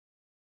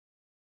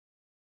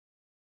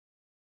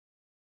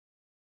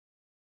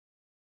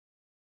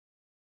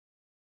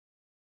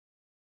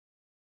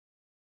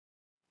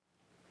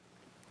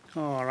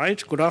All right,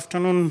 good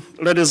afternoon,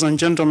 ladies and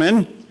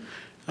gentlemen.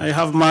 I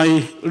have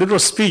my little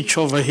speech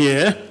over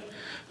here.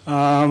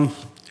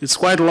 It's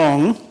quite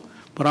long,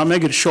 but I'll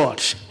make it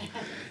short.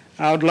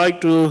 I would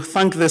like to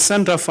thank the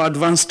Center for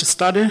Advanced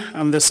Study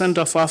and the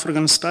Center for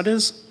African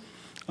Studies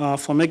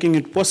for making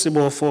it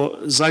possible for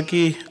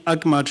Zackie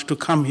Achmat to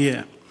come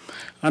here.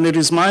 And it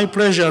is my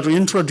pleasure to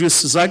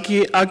introduce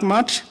Zackie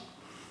Achmat.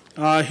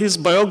 His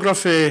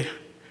biography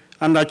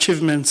and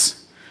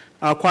achievements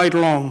are quite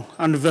long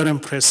and very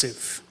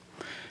impressive.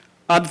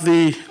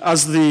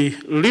 As the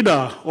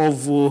leader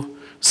of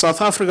South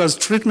Africa's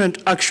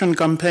Treatment Action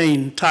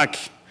Campaign,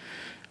 TAC,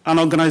 an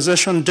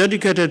organization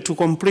dedicated to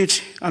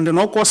complete and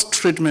no-cost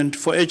treatment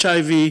for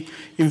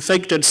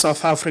HIV-infected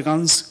South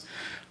Africans,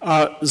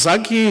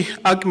 Zackie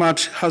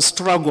Achmat has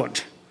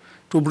struggled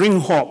to bring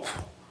hope,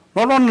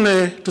 not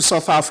only to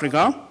South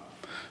Africa,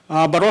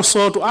 but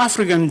also to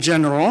Africa in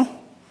general,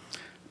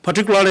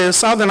 particularly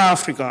Southern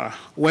Africa,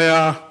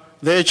 where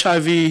the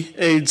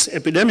HIV/AIDS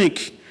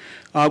epidemic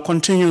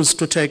continues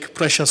to take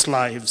precious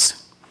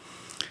lives.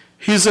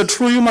 He's a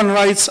true human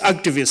rights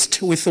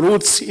activist with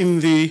roots in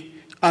the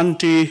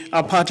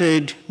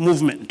anti-Apartheid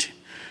movement,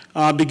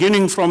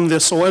 beginning from the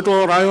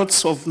Soweto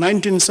riots of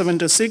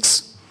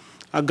 1976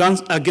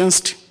 against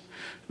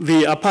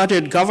the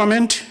apartheid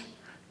government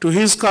to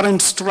his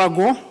current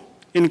struggle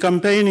in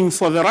campaigning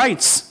for the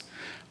rights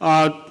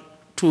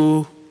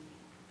to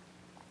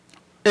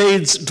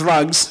AIDS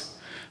drugs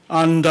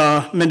and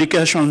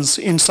medications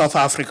in South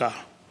Africa.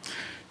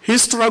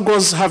 His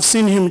struggles have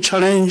seen him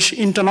challenge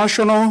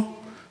international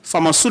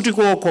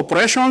pharmaceutical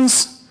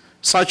corporations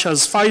such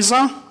as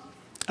Pfizer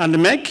and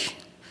Merck,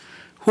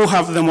 who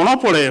have the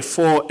monopoly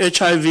for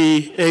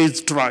HIV/AIDS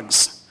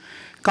drugs,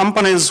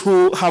 companies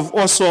who have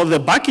also the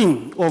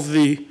backing of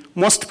the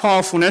most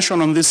powerful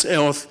nation on this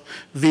earth,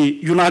 the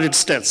United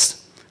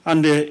States,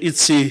 and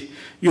its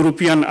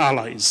European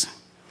allies.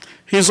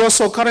 He is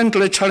also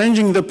currently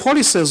challenging the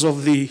policies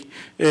of the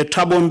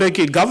Thabo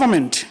Mbeki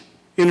government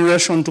in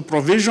relation to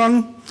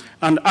provision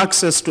and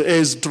access to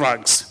AIDS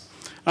drugs,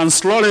 and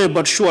slowly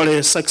but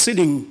surely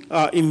succeeding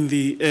in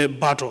the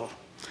battle.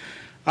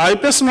 I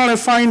personally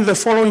find the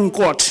following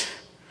quote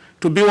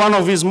to be one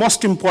of his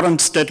most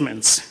important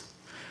statements.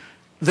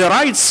 The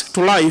rights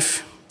to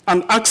life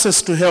and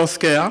access to health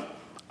care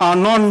are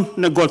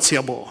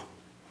non-negotiable.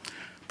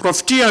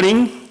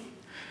 Profiteering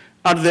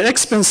at the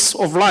expense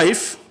of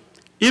life,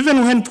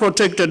 even when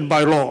protected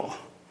by law,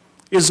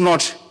 is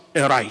not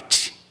a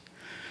right.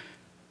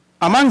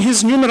 Among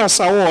his numerous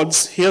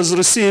awards, he has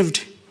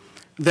received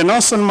the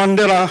Nelson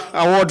Mandela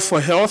Award for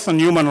Health and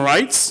Human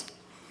Rights,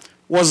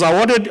 was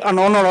awarded an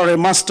honorary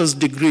master's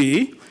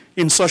degree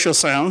in social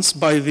science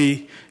by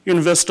the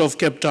University of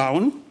Cape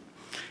Town.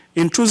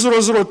 In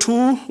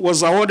 2002,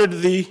 was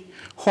awarded the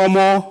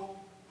Homini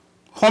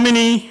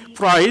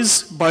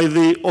Prize by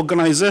the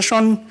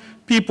organization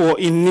People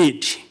in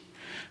Need.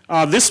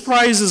 This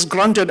prize is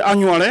granted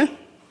annually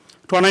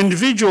to an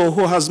individual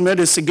who has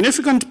made a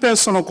significant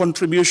personal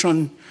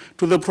contribution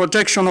to the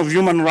protection of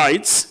human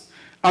rights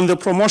and the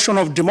promotion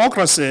of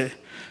democracy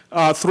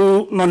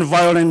through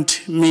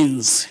nonviolent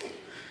means.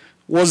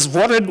 Was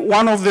voted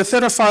one of the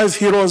 35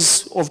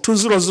 heroes of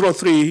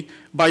 2003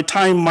 by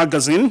Time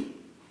magazine.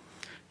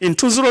 In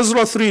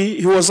 2003,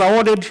 he was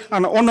awarded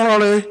an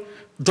honorary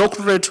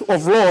doctorate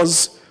of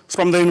laws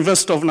from the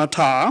University of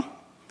Natal.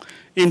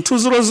 In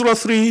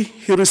 2003,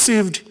 he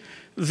received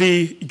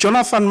the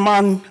Jonathan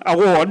Mann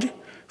Award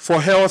for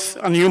Health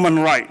and Human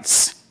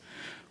Rights.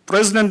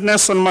 President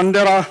Nelson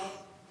Mandela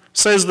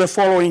says the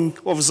following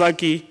of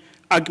Zackie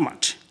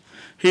Achmat.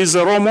 He is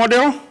a role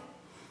model,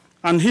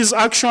 and his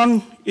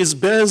action is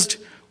based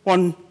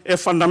on a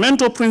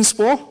fundamental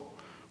principle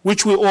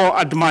which we all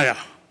admire.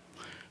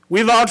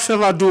 Without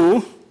further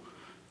ado,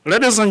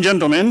 ladies and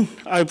gentlemen,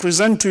 I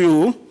present to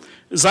you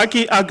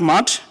Zackie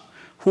Achmat,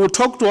 who will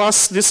talk to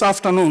us this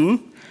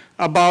afternoon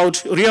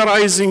about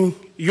realizing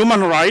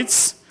human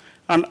rights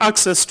and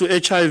access to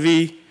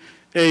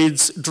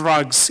HIV/AIDS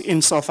drugs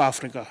in South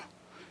Africa.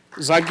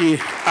 Zackie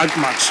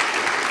Achmat.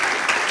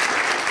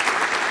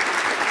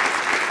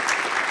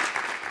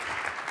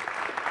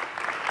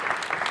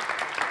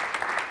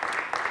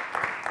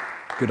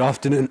 Good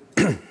afternoon.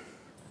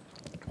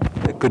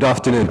 Good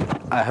afternoon.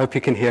 I hope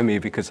you can hear me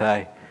because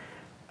I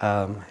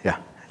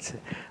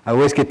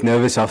always get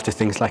nervous after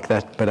things like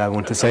that, but I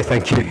want to say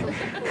thank you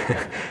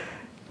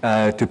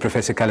to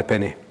Professor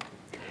Kalapeni.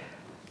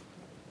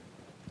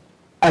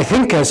 I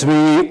think as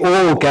we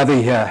all gather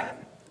here,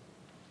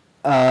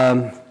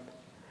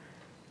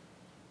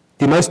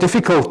 the most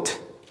difficult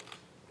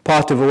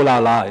part of all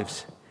our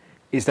lives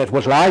is that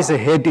what lies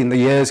ahead in the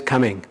years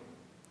coming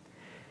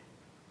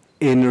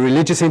in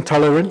religious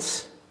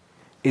intolerance,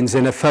 in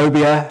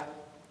xenophobia,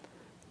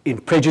 in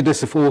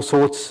prejudice of all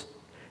sorts,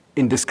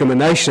 in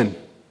discrimination,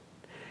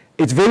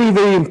 it's very,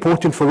 very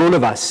important for all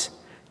of us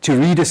to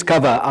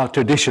rediscover our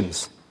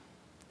traditions.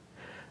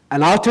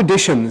 And our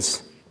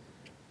traditions,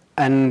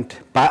 and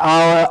by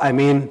our, I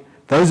mean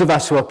those of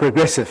us who are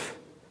progressive,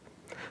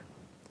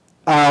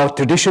 our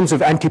traditions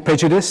of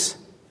anti-prejudice,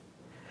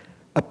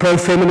 a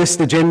pro-feminist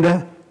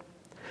agenda,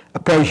 a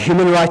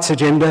pro-human rights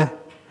agenda,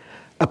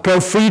 a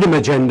pro-freedom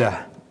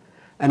agenda,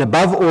 and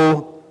above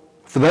all,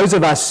 for those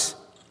of us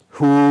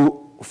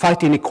who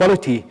fight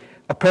inequality,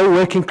 a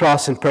pro-working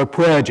class and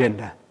pro-poor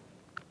agenda.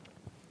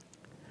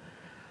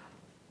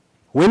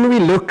 When we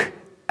look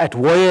at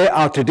where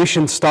our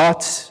tradition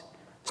starts,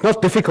 it's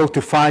not difficult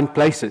to find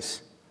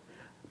places,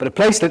 but a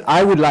place that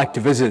I would like to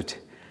visit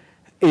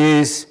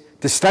is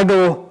the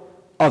struggle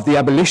of the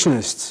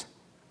abolitionists,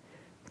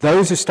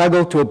 those who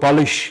struggled to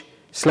abolish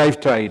slave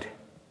trade.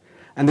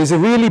 And there's a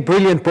really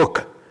brilliant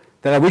book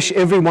that I wish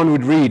everyone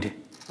would read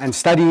and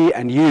study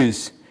and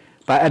use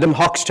by Adam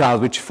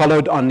Hochschild, which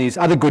followed on his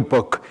other good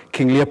book,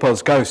 King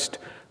Leopold's Ghost,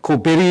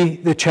 called Bury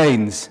the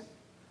Chains.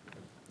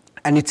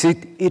 And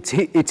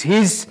it's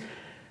his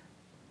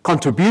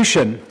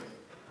contribution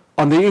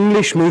on the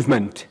English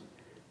movement,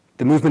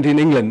 the movement in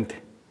England,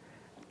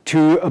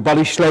 to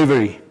abolish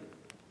slavery.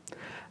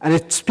 And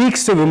it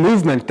speaks of a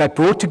movement that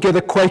brought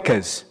together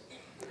Quakers,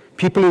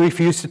 people who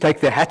refused to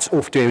take their hats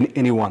off to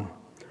anyone,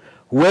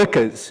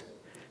 workers,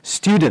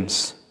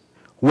 students,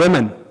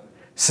 women,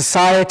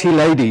 society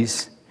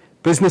ladies,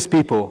 business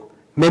people,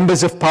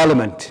 members of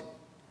parliament,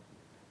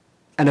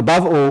 and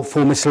above all,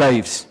 former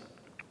slaves.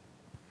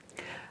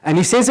 And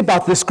he says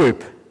about this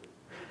group,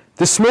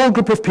 the small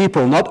group of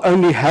people not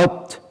only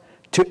helped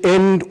to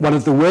end one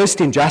of the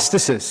worst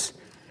injustices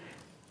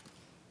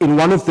in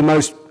one of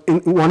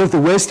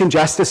the worst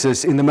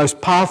injustices in the most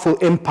powerful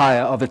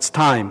empire of its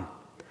time,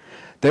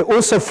 they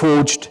also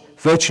forged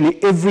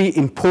virtually every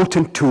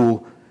important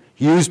tool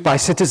used by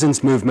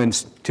citizens'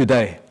 movements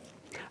today.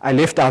 I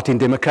left out in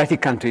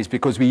democratic countries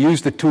because we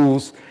use the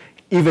tools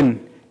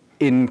even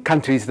in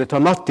countries that are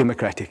not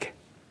democratic.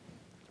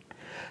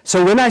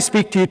 So when I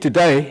speak to you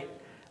today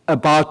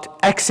about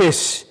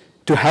access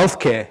to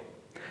healthcare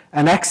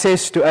and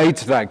access to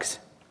AIDS drugs,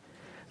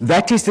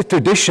 that is the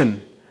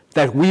tradition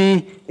that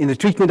we in the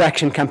Treatment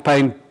Action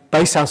Campaign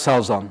base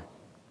ourselves on.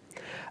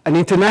 An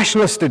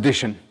internationalist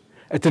tradition,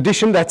 a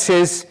tradition that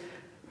says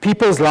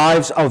people's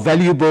lives are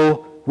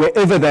valuable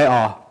wherever they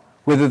are,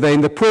 whether they're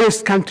in the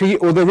poorest country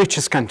or the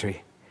richest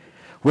country,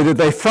 whether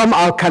they're from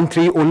our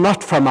country or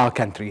not from our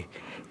country.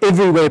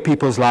 Everywhere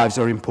people's lives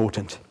are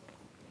important.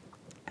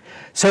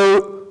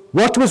 So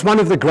what was one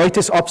of the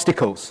greatest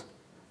obstacles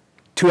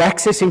to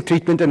accessing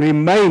treatment and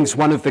remains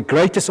one of the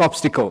greatest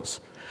obstacles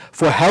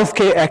for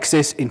healthcare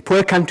access in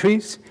poor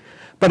countries,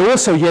 but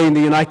also here in the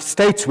United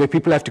States where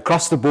people have to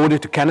cross the border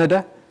to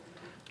Canada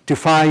to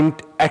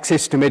find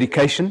access to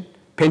medication,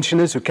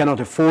 pensioners who cannot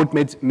afford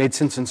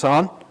medicines and so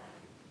on.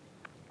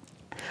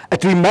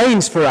 It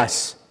remains for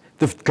us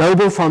the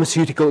global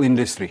pharmaceutical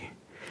industry.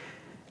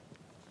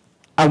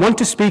 I want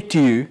to speak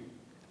to you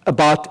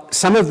about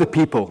some of the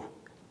people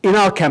in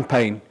our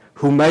campaign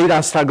who made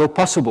our struggle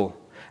possible.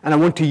 And I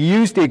want to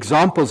use the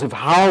examples of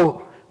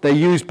how they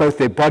used both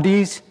their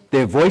bodies,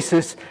 their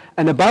voices,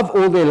 and above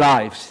all their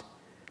lives.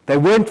 They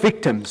weren't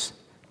victims.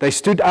 They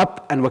stood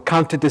up and were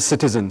counted as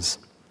citizens.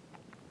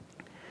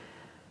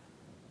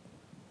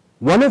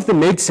 One of the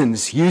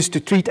medicines used to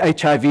treat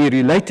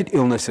HIV-related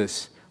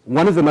illnesses,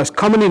 one of the most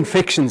common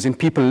infections in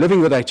people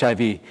living with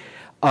HIV,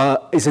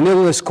 is an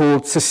illness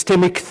called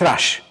systemic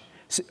thrush,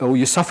 or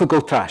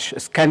esophageal thrush.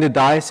 It's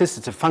candidiasis,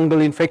 it's a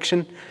fungal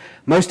infection.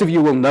 Most of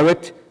you will know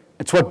it.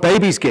 It's what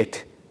babies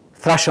get,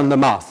 thrush on the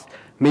mouth.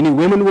 Many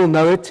women will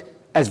know it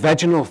as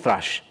vaginal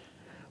thrush.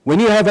 When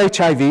you have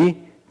HIV,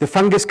 the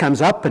fungus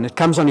comes up and it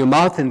comes on your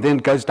mouth and then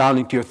goes down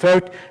into your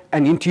throat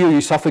and into your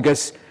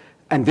esophagus.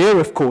 And there,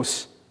 of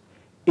course,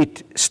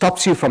 it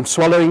stops you from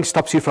swallowing,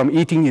 stops you from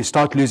eating, you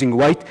start losing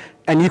weight,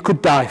 and you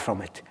could die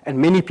from it. And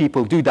many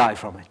people do die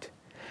from it.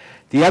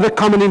 The other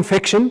common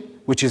infection,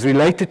 which is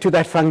related to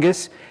that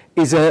fungus,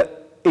 is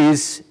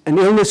an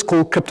illness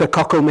called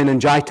cryptococcal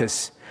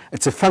meningitis.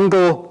 It's a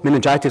fungal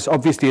meningitis,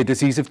 obviously a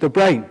disease of the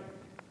brain.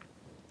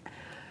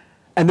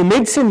 And the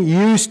medicine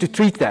used to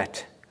treat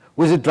that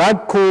was a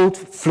drug called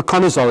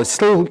fluconazole. It's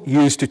still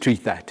used to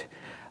treat that.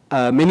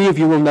 Many of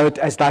you will know it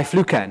as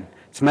diflucan.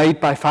 It's made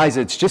by Pfizer.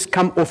 It's just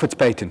come off its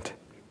patent.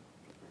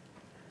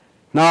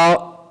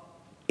 Now,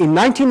 in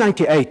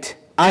 1998,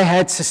 I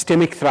had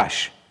systemic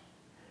thrush.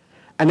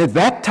 And at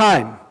that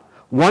time,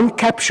 one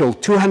capsule,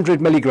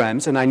 200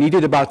 milligrams, and I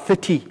needed about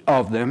 30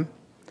 of them,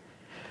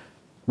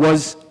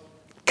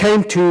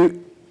 came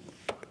to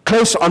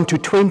close on to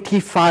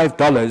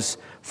 $25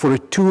 for a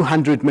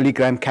 200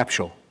 milligram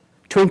capsule.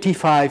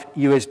 $25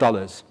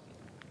 US.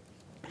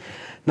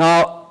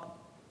 Now,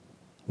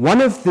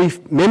 one of the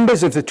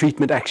members of the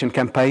Treatment Action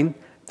Campaign,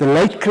 the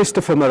late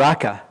Christopher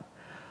Maraca,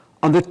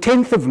 on the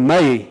 10th of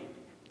May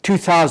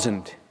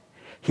 2000,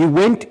 he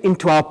went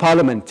into our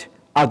parliament,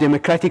 our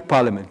democratic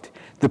parliament,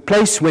 the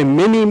place where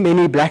many,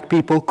 many black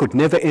people could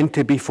never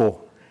enter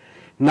before.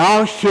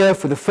 Now here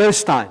for the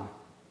first time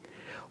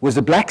was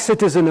a black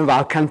citizen of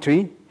our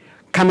country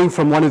coming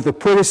from one of the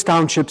poorest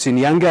townships in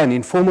younger and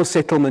informal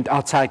settlement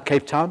outside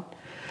Cape Town,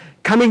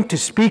 coming to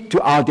speak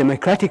to our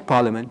democratic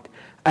parliament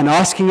and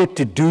asking it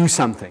to do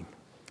something.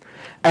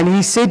 And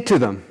he said to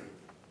them,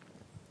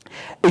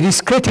 it is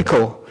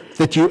critical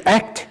that you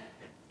act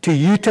to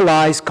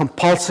utilize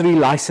compulsory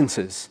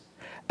licenses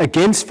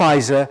against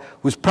Pfizer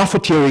was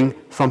profiteering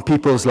from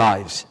people's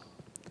lives.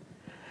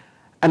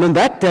 And on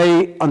that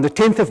day, on the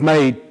 10th of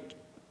May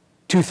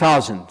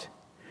 2000,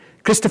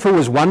 Christopher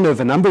was one of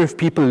a number of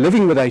people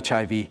living with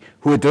HIV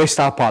who addressed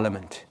our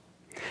parliament.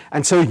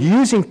 And so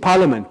using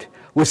parliament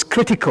was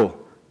critical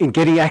in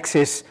getting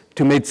access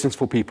to medicines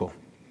for people.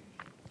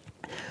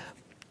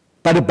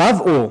 But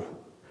above all,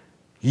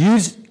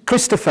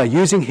 Christopher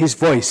using his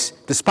voice,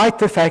 despite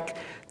the fact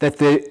that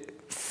the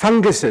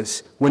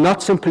funguses were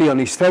not simply on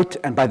his throat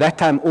and by that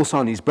time also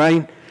on his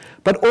brain,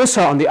 but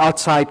also on the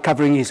outside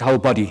covering his whole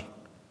body.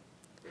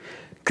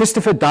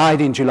 Christopher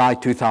died in July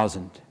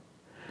 2000.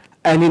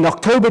 And in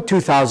October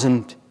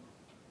 2000,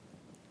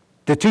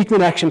 the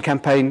Treatment Action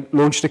Campaign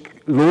launched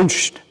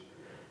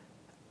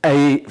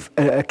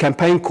a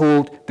campaign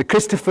called the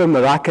Christopher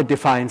Maraca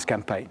Defiance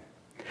Campaign.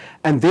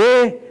 And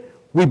there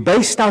we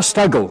based our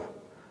struggle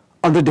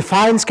on the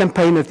defiance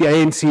campaign of the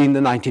ANC in the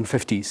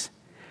 1950s.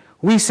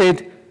 We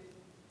said,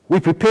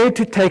 we're prepared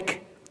to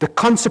take the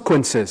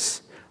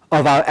consequences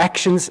of our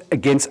actions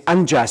against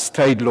unjust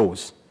trade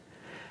laws.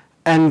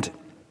 And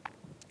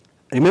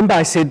remember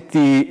I said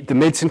the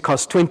medicine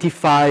cost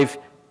 $25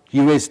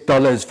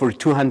 US for a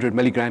 200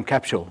 milligram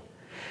capsule.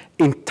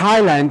 In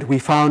Thailand, we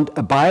found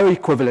a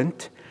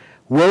bioequivalent,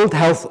 World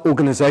Health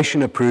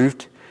Organization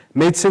approved,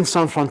 Médecins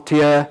Sans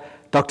Frontières,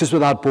 Doctors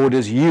Without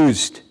Borders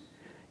used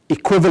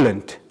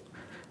equivalent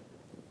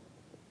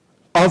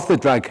of the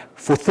drug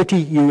for 30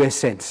 US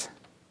cents.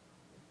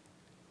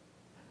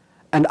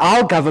 And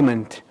our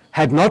government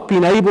had not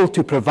been able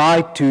to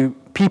provide to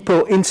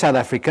people in South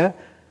Africa,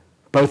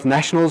 both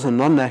nationals and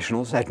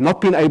non-nationals, had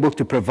not been able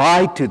to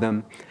provide to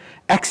them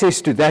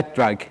access to that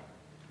drug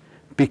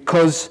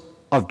because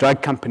of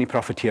drug company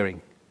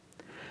profiteering.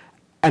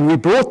 And we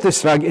brought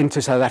this drug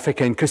into South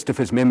Africa in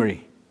Christopher's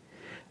memory.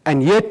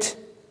 And yet,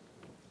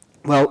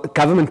 well,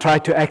 government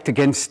tried to act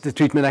against the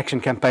Treatment Action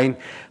Campaign,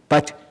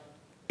 but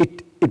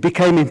it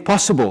became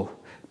impossible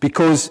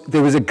because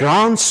there was a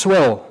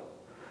groundswell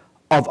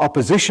of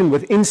opposition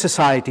within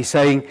society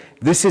saying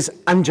this is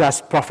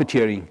unjust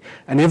profiteering.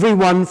 And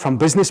everyone from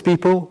business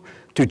people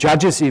to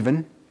judges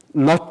even,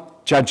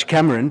 not Judge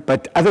Cameron,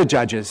 but other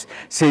judges,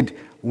 said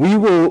we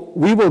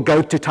will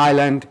go to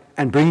Thailand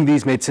and bring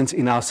these medicines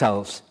in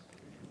ourselves.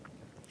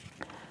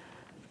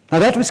 Now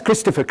that was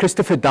Christopher.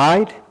 Christopher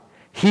died.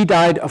 He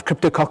died of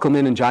cryptococcal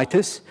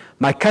meningitis.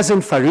 My cousin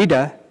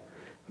Farida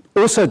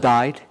also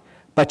died,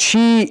 but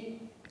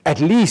she at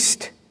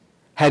least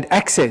had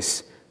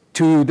access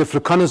to the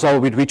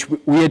fluconazole with which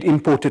we had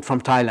imported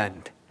from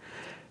Thailand.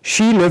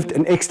 She lived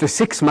an extra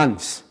 6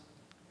 months,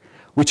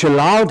 which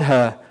allowed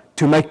her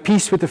to make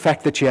peace with the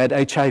fact that she had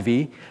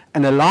HIV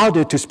and allowed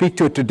her to speak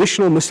to a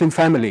traditional Muslim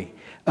family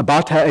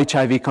about her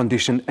HIV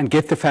condition and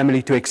get the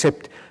family to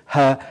accept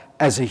her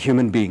as a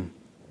human being.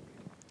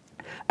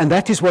 And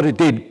that is what it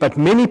did. But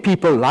many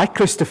people, like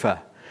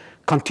Christopher,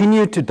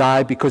 continued to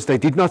die because they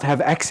did not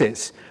have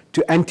access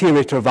to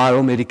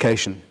anti-retroviral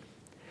medication.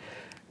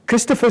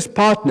 Christopher's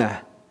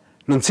partner,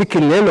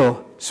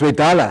 Nontsikelelo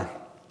Zwedala,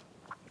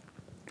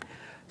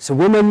 is a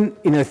woman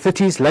in her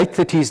 30s, late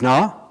 30s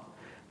now.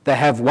 They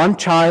have one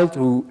child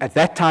who at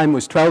that time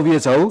was 12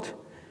 years old.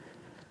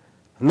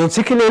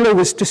 Nontsikelelo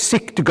was too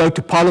sick to go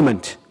to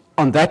Parliament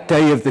on that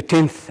day of the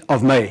 10th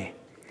of May.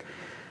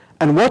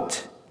 And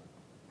what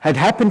had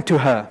happened to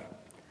her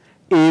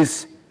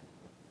is,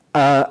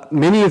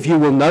 many of you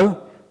will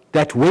know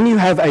that when you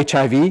have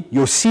HIV,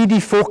 your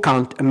CD4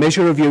 count, a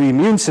measure of your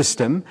immune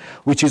system,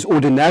 which is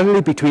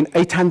ordinarily between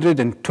 800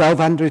 and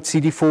 1200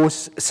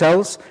 CD4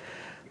 cells,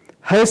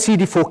 her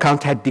CD4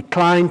 count had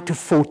declined to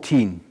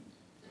 14.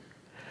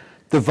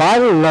 The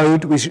viral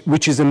load,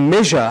 which is a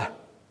measure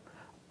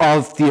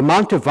of the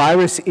amount of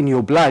virus in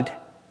your blood,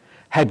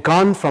 had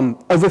gone from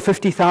over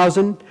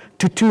 50,000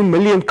 to 2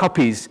 million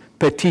copies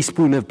per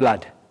teaspoon of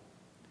blood.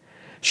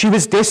 She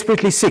was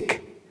desperately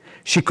sick.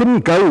 She couldn't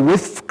go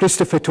with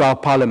Christopher to our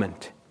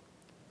parliament.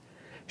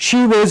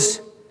 She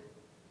was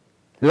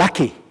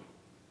lucky.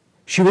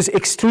 She was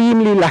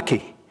extremely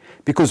lucky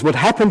because what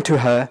happened to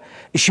her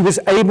is she was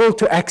able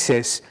to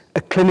access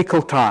a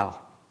clinical trial.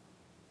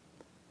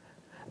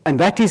 And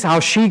that is how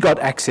she got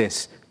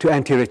access to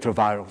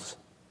antiretrovirals.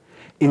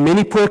 In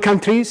many poor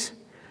countries,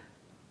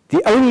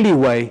 the only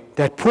way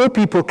that poor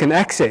people can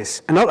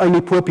access, and not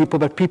only poor people,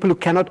 but people who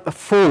cannot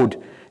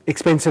afford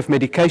expensive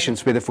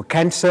medications, whether for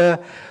cancer,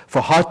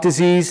 for heart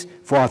disease,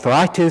 for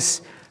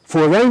arthritis,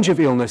 for a range of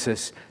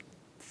illnesses,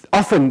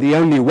 often the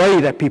only way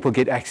that people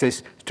get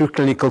access to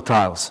clinical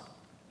trials.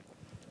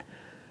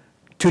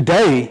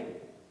 Today,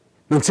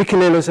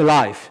 Nontsikelelo is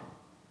alive.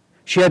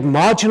 She had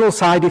marginal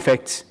side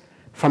effects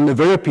from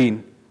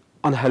nevirapine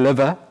on her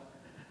liver,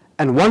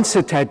 and once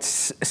it had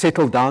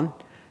settled down,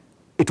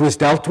 it was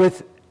dealt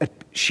with.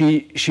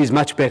 She's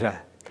much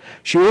better.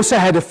 She also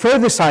had a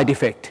further side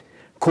effect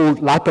called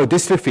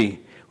lipodystrophy,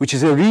 which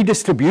is a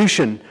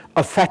redistribution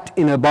of fat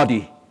in her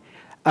body,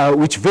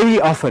 which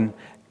very often,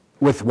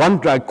 with one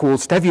drug called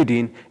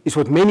stavudine, is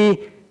what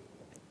many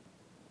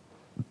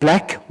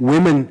black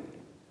women,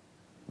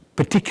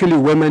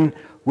 particularly women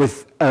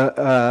with,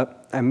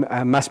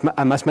 I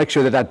must make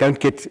sure that I don't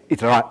get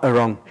it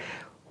wrong,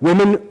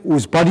 women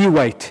whose body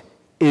weight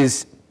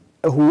is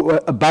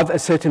above a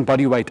certain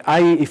body weight,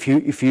 i.e.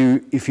 if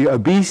you're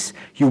obese,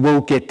 you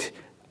will get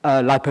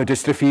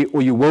lipodystrophy,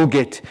 or you will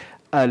get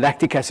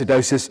lactic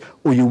acidosis,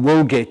 or you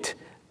will get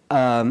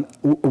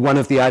one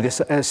of the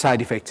other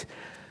side effects.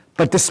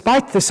 But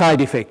despite the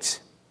side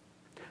effects,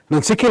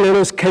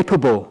 Nontsikelelo is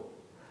capable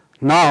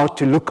now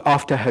to look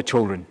after her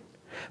children.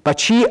 But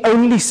she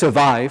only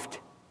survived,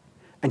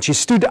 and she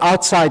stood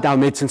outside our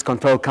Medicines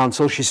Control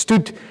Council. She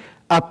stood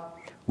up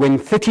when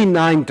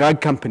 39 drug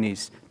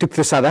companies took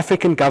the South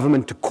African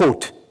government to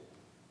court.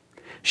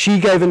 She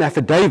gave an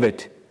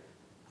affidavit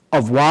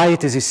of why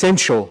it is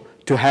essential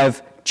to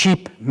have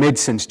cheap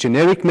medicines,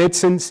 generic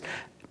medicines,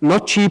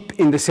 not cheap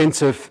in the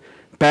sense of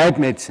bad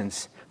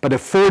medicines, but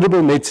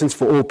affordable medicines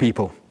for all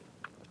people.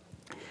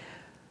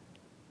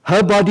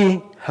 Her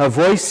body, her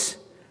voice,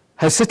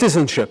 her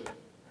citizenship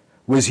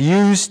was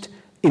used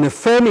in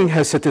affirming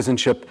her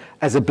citizenship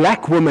as a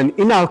black woman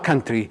in our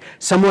country,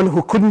 someone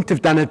who couldn't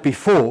have done it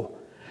before,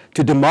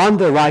 to demand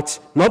the rights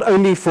not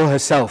only for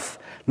herself,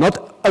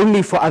 not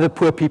only for other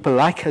poor people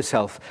like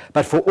herself,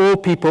 but for all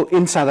people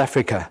in South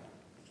Africa.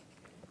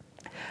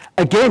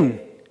 Again,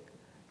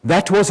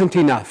 that wasn't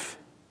enough.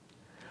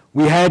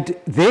 We had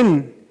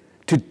then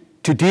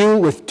to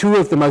deal with two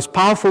of the most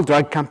powerful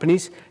drug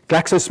companies,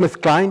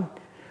 GlaxoSmithKline,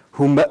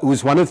 who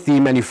was one of the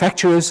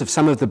manufacturers of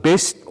some of the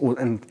best,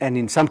 and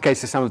in some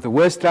cases some of the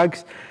worst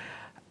drugs.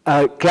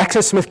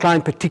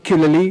 GlaxoSmithKline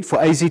particularly for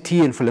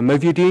AZT and for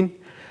lamivudine,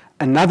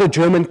 another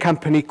German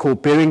company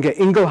called Boehringer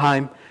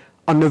Ingelheim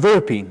on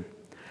nevirapine.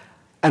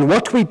 And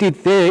what we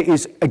did there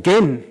is,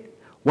 again,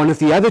 one of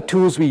the other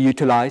tools we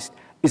utilized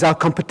is our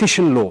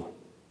competition law.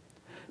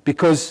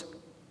 Because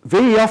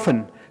very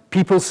often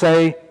people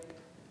say,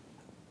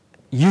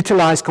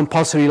 utilize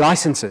compulsory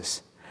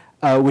licenses,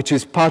 which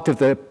is part of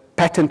the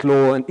patent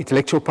law and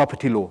intellectual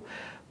property law.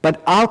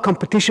 But our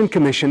Competition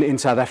Commission in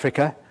South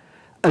Africa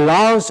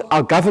allows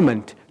our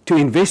government to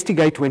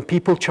investigate when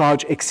people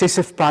charge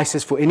excessive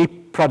prices for any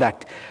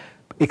product,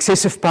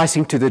 excessive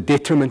pricing to the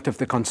detriment of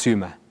the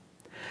consumer.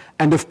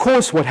 And of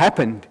course, what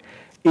happened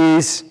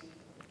is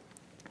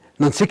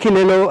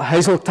Nontsikelelo,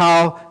 Hazel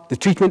Tau, the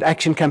Treatment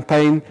Action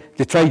Campaign,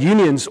 the trade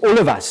unions, all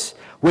of us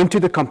went to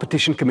the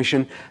Competition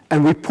Commission,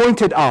 and we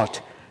pointed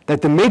out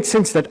that the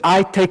medicines that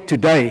I take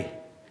today,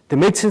 the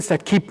medicines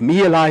that keep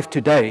me alive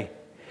today,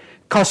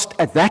 cost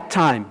at that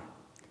time,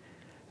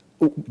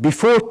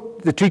 before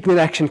the Treatment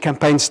Action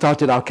Campaign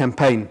started our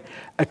campaign,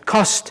 it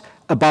cost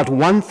about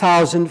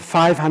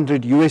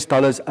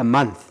 $1,500 a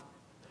month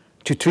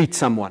to treat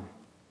someone.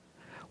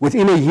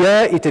 Within a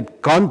year, it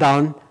had gone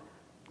down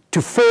to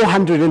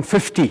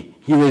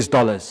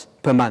 $450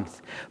 per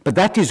month. But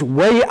that is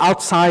way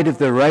outside of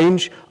the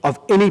range of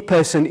any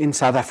person in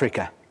South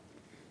Africa.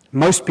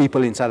 Most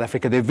people in South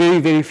Africa, there are very,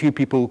 very few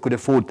people who could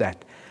afford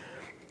that.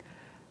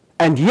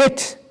 And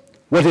yet,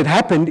 what had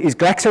happened is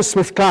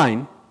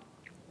GlaxoSmithKline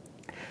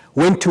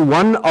went to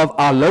one of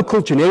our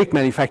local generic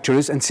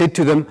manufacturers and said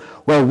to them,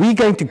 well, we're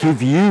going to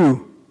give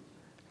you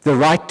the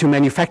right to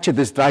manufacture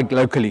this drug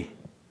locally.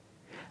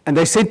 And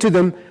they said to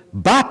them,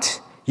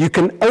 but you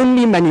can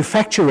only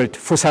manufacture it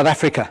for South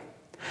Africa,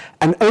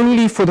 and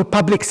only for the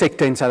public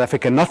sector in South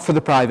Africa, not for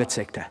the private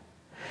sector.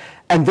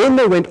 And then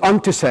they went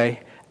on to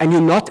say, and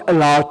you're not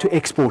allowed to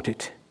export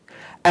it.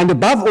 And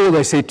above all,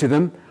 they said to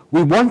them,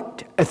 we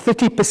want a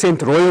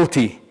 30%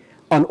 royalty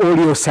on all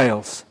your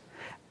sales.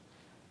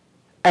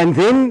 And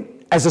then,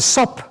 as a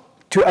sop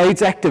to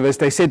AIDS activists,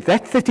 they said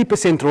that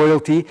 30%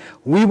 royalty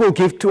we will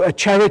give to a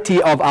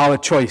charity of our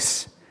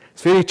choice.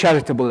 It's very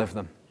charitable of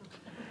them.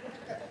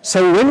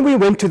 So when we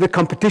went to the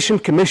Competition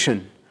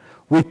Commission,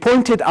 we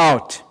pointed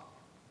out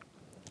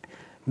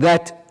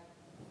that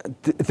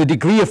the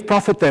degree of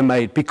profit they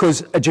made,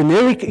 because a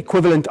generic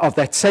equivalent of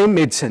that same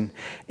medicine,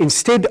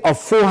 instead of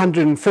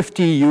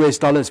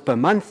 $450 per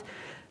month,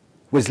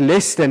 was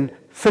less than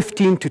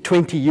 $15 to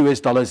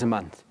 $20 a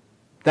month.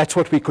 That's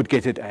what we could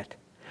get it at.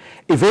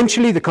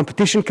 Eventually, the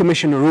Competition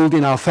Commission ruled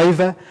in our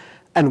favor,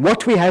 and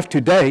what we have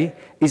today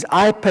is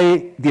I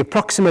pay the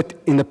approximate,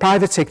 in the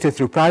private sector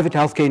through private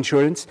healthcare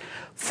insurance,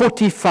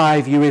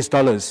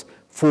 $45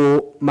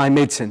 for my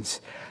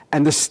medicines.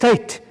 And the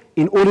state,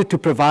 in order to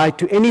provide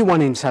to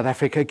anyone in South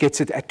Africa,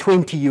 gets it at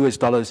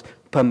 $20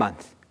 per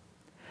month.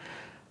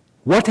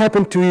 What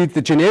happened to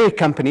the generic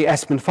company,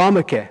 Aspen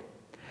Pharmacare?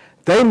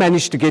 They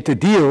managed to get a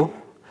deal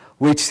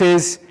which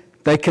says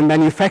they can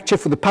manufacture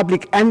for the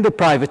public and the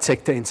private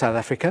sector in South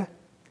Africa.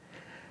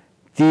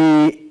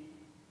 The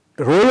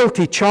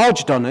royalty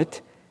charged on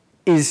it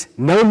is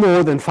no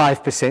more than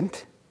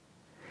 5%.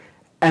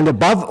 And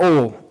above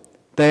all,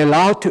 they're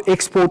allowed to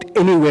export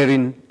anywhere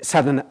in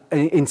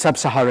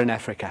sub-Saharan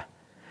Africa.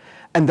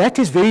 And that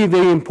is very,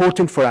 very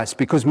important for us,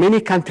 because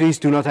many countries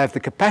do not have the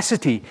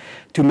capacity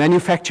to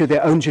manufacture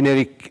their own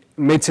generic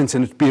medicines,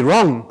 and it would be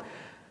wrong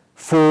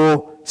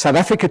for South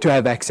Africa to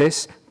have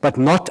access, but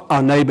not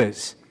our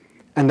neighbors.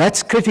 And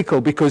that's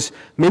critical because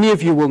many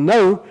of you will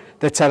know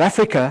that South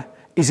Africa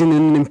is in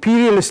an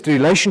imperialist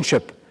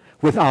relationship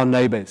with our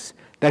neighbors,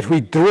 that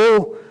we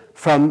draw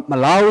from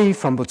Malawi,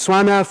 from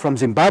Botswana, from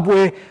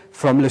Zimbabwe,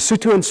 from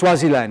Lesotho and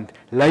Swaziland,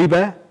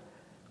 labor.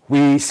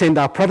 We send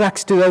our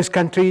products to those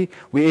countries.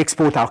 We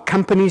export our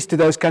companies to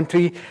those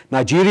countries.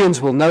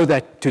 Nigerians will know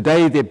that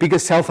today their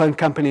biggest cell phone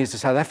company is the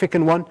South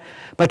African one.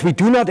 But we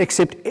do not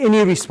accept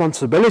any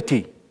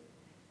responsibility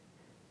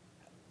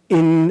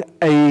in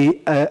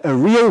a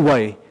real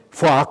way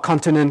for our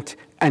continent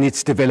and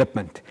its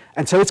development.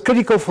 And so it's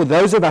critical for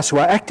those of us who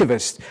are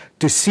activists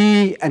to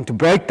see and to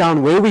break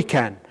down where we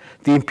can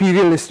the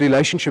imperialist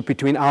relationship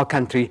between our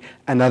country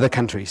and other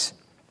countries.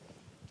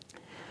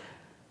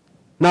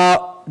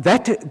 Now,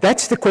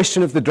 that's the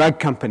question of the drug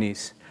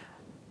companies.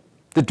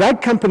 The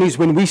drug companies,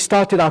 when we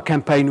started our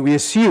campaign, we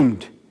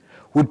assumed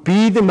would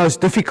be the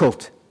most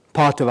difficult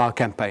part of our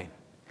campaign.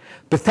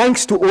 But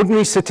thanks to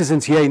ordinary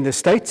citizens here in the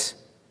States,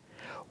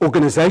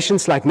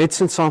 organizations like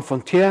Médecins Sans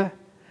Frontières,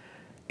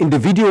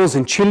 individuals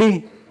in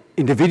Chile,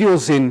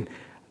 individuals in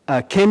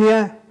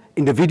Kenya,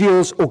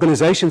 individuals,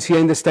 organizations here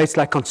in the States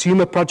like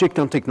Consumer Project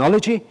on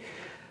Technology,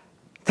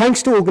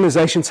 thanks to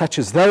organizations such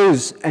as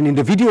those and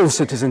individual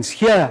citizens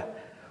here,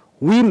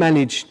 we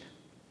managed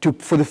to,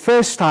 for the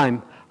first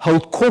time,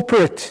 hold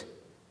corporate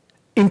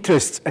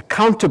interests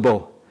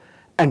accountable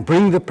and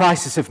bring the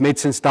prices of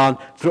medicines down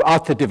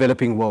throughout the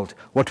developing world.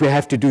 What we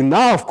have to do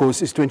now, of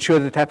course, is to ensure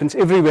that it happens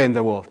everywhere in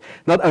the world,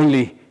 not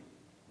only,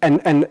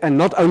 and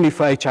not only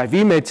for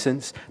HIV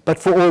medicines, but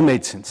for all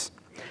medicines.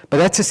 But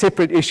that's a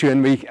separate issue,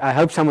 and I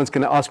hope someone's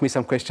going to ask me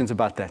some questions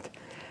about that.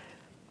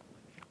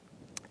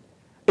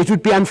 It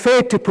would be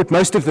unfair to put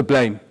most of the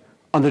blame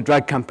on the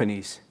drug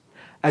companies.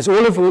 As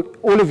all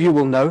of you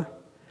will know,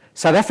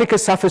 South Africa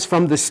suffers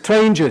from the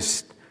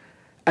strangest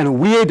and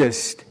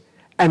weirdest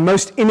and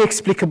most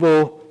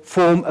inexplicable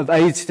form of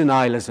AIDS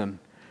denialism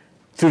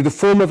through the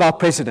form of our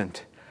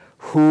president,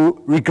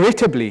 who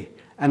regrettably,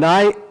 and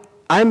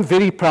I'm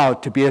very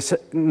proud to be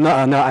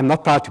I'm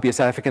not proud to be a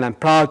South African, I'm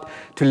proud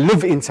to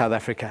live in South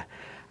Africa.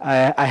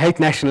 I hate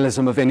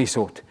nationalism of any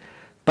sort.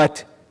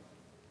 But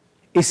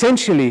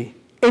essentially,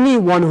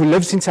 anyone who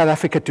lives in South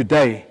Africa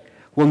today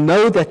will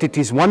know that it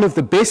is one of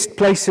the best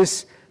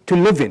places to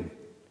live in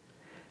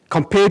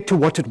compared to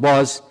what it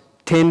was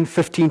 10,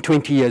 15,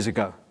 20 years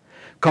ago,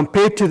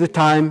 compared to the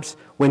times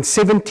when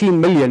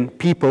 17 million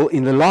people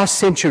in the last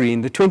century,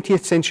 in the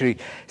 20th century,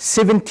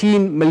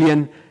 17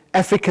 million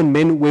African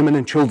men, women,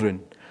 and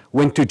children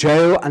went to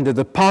jail under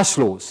the pass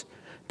laws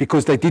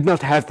because they did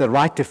not have the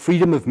right to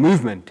freedom of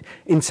movement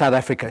in South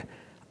Africa.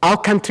 Our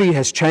country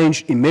has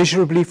changed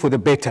immeasurably for the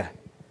better.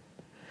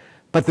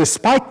 But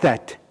despite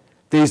that,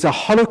 there is a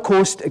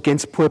Holocaust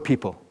against poor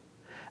people.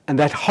 And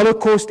that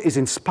Holocaust is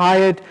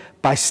inspired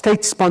by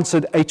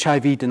state-sponsored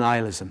HIV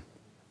denialism.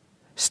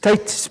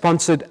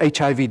 State-sponsored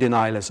HIV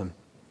denialism.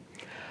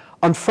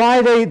 On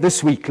Friday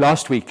this week,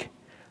 last week,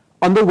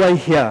 on the way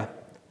here,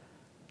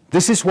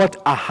 this is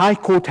what a high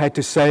court had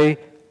to say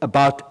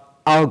about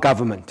our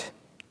government.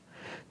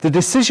 The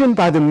decision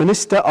by the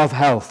Minister of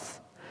Health,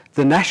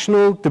 the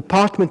National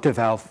Department of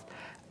Health,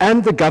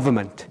 and the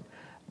government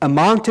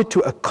amounted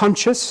to a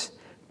conscious,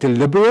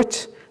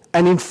 deliberate,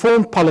 and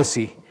informed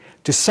policy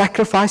to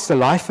sacrifice the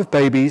life of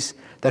babies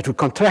that would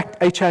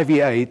contract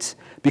HIV/AIDS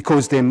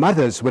because their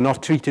mothers were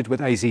not treated with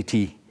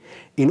AZT,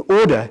 in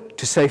order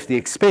to save the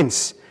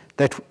expense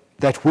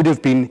that would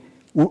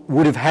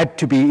have had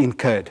to be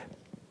incurred.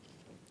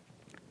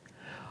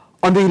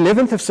 On the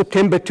 11th of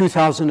September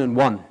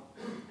 2001,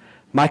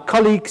 my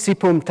colleague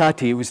Sipho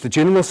Mtati, who is the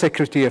General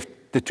Secretary of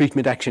the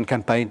Treatment Action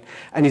Campaign,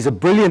 and is a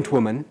brilliant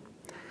woman,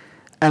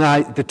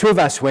 and the two of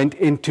us went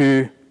in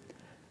to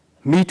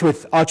meet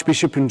with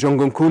Archbishop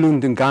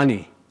Njongonkulu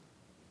Ndungane.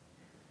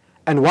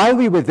 And while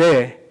we were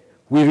there,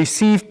 we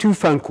received 2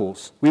 phone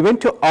calls. We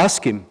went there to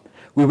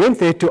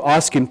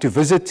ask him to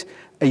visit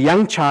a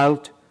young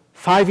child,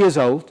 5 years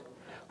old,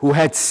 who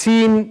had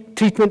seen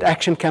Treatment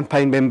Action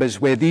Campaign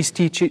members wear these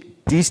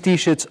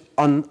T-shirts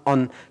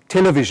on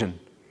television,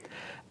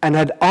 and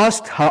had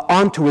asked her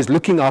aunt, who was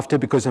looking after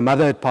because her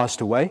mother had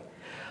passed away,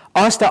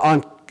 asked her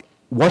aunt,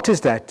 "What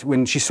is that?"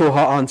 when she saw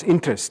her aunt's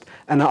interest.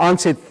 And her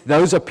aunt said,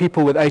 "Those are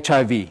people with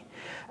HIV."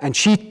 And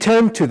she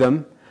turned to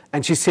them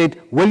and she said,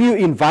 "Will you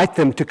invite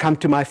them to come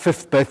to my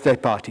 5th birthday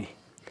party?"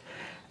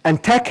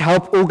 And TAC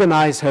helped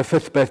organize her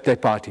 5th birthday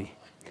party.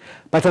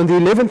 But on the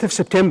 11th of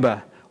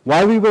September,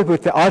 while we were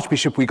with the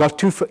Archbishop,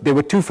 there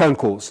were 2 phone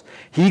calls.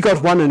 He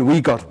got one and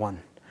we got one.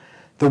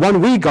 The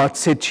one we got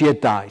said she had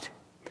died.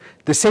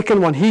 The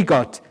second one he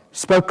got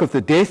spoke of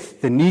the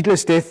death, the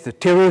needless death, the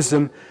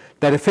terrorism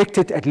that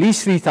affected at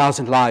least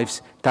 3,000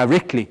 lives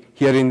directly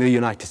here in the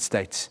United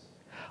States.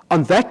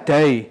 On that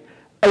day,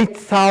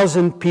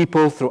 8,000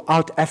 people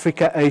throughout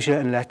Africa, Asia,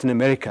 and Latin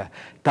America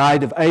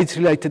died of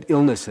AIDS-related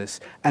illnesses,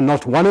 and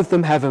not one of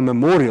them have a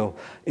memorial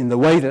in the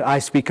way that I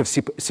speak of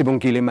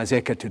Sibongile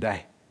Mazeka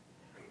today.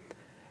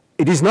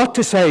 It is not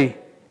to say,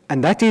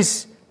 and that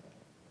is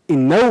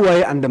in no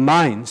way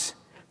undermines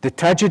the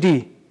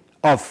tragedy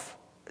of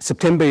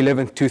September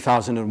 11,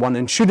 2001,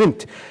 and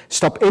shouldn't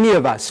stop any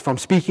of us from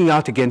speaking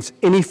out against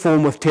any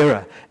form of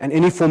terror and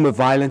any form of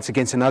violence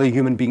against another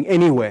human being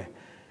anywhere.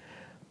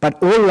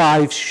 But all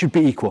lives should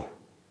be equal.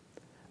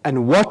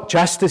 And what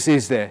justice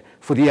is there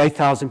for the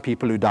 8,000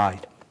 people who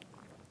died?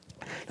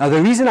 Now,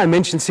 the reason I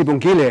mentioned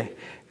Sibongile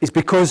is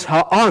because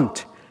her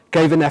aunt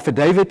gave an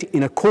affidavit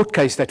in a court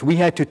case that we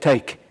had to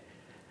take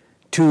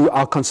to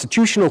our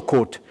constitutional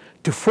court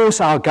to force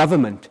our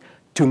government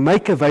to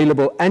make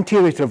available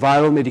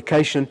anti-retroviral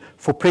medication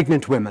for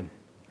pregnant women.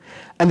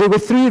 And there were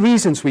 3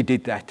 reasons we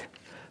did that.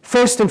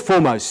 First and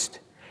foremost,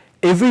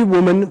 every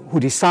woman who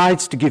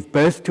decides to give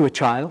birth to a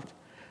child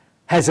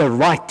has a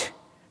right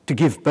to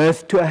give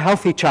birth to a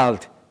healthy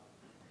child.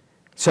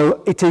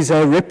 So it is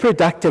a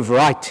reproductive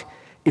right,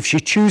 if she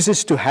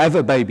chooses to have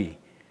a baby,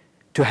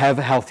 to have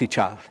a healthy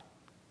child.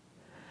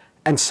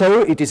 And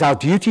so it is our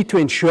duty to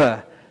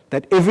ensure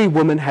that every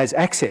woman has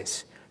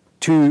access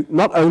to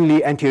not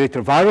only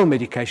antiretroviral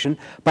medication,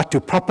 but to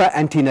proper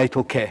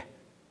antenatal care.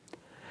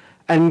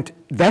 And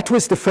that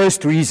was the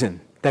first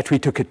reason that we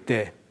took it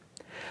there.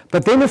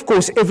 But then, of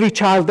course, every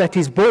child that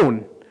is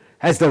born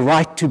has the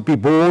right to be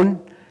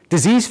born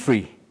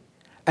disease-free.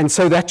 And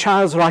so that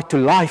child's right to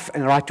life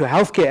and right to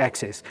healthcare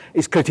access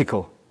is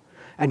critical.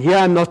 And here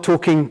I'm not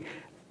talking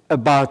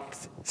about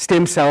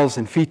stem cells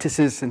and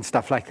fetuses and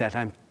stuff like that.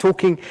 I'm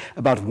talking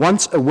about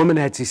once a woman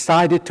has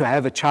decided to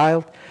have a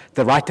child,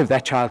 the right of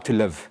that child to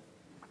live.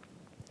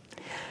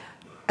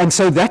 And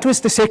so that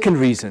was the second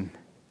reason.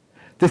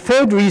 The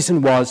third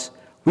reason was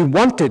we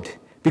wanted,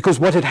 because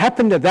what had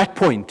happened at that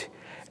point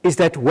is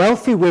that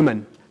wealthy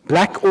women,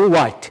 black or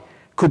white,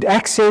 could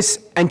access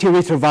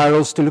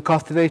antiretrovirals to look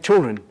after their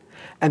children.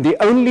 And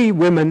the only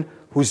women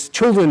whose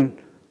children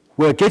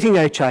were getting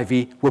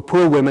HIV were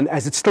poor women,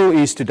 as it still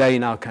is today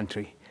in our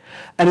country.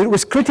 And it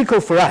was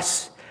critical for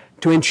us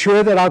to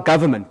ensure that our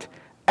government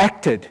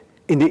acted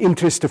in the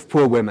interest of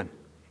poor women.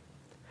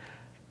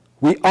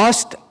 We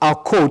asked our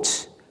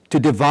courts to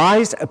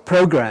devise a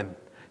program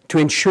to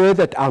ensure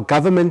that our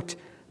government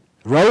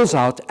rolls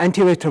out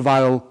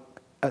antiretroviral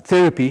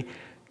therapy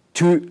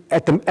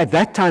at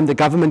that time, the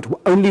government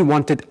only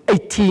wanted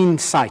 18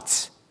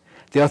 sites.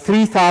 There are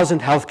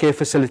 3,000 healthcare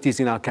facilities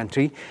in our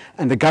country,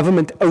 and the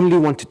government only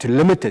wanted to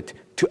limit it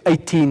to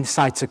 18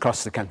 sites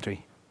across the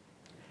country.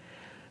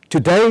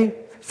 Today,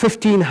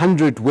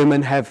 1,500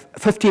 women have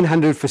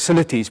 1,500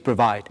 facilities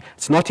provide.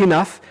 It's not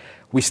enough.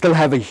 We still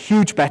have a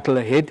huge battle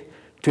ahead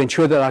to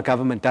ensure that our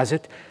government does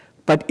it.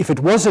 But if it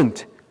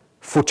wasn't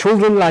for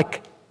children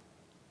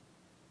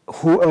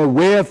who are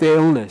aware of their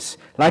illness,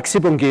 like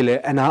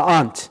Sibongile and our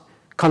aunt,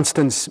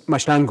 Constance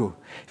Mashlangu,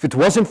 if it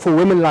wasn't for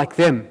women like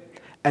them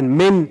and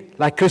men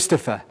like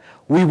Christopher,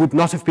 we would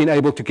not have been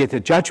able to get a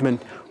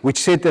judgment which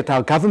said that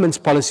our government's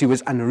policy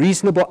was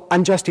unreasonable,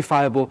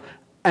 unjustifiable,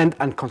 and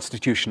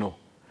unconstitutional.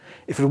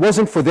 If it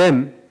wasn't for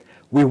them,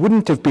 we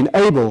wouldn't have been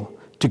able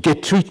to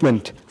get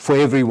treatment for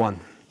everyone.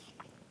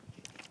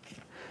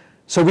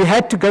 So we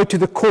had to go to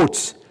the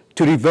courts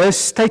to reverse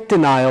state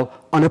denial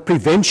on a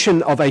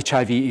prevention of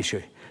HIV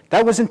issue.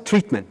 That wasn't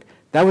treatment.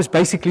 That was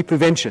basically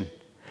prevention.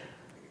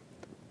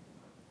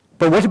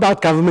 But what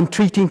about government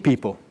treating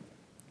people?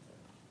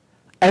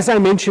 As I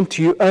mentioned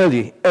to you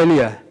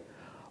earlier,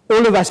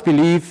 all of us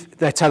believe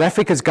that South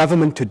Africa's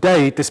government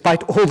today,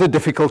 despite all the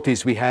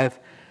difficulties we have,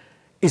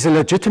 is a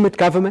legitimate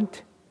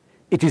government.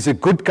 It is a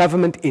good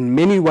government in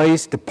many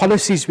ways. The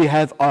policies we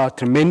have are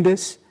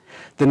tremendous.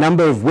 The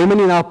number of women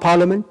in our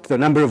parliament, the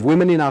number of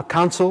women in our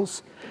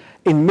councils,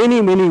 in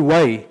many, many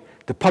ways,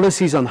 the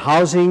policies on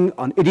housing,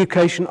 on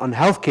education, on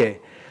healthcare,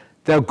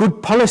 they are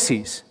good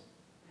policies.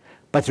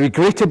 But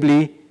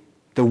regrettably,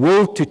 the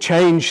will to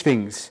change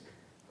things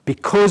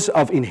because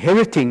of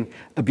inheriting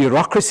a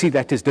bureaucracy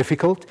that is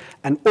difficult,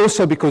 and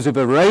also because of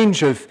a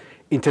range of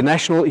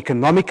international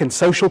economic and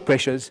social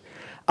pressures,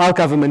 our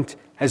government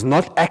has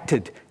not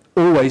acted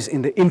always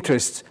in the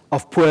interests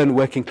of poor and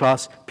working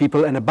class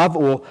people, and above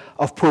all,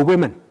 of poor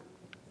women.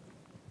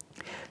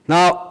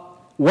 Now,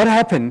 what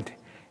happened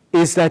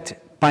is that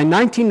by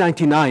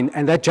 1999,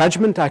 and that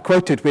judgment I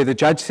quoted where the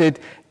judge said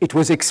it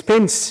was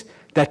expense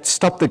that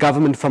stopped the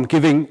government from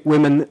giving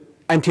women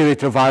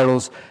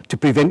antiretrovirals to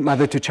prevent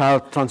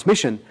mother-to-child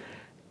transmission,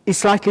 is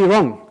slightly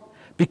wrong,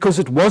 because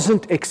it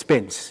wasn't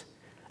expense.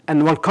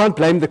 And one can't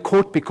blame the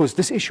court because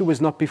this issue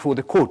was not before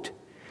the court.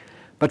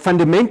 But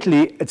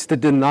fundamentally, it's the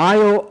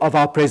denial of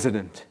our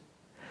president.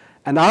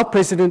 And our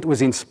president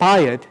was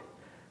inspired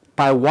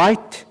by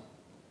white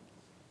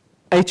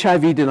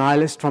HIV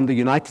denialists from the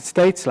United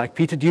States, like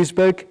Peter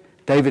Duisberg,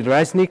 David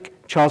Rasnick,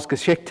 Charles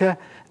Geschecter,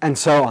 and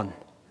so on.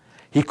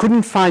 He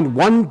couldn't find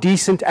one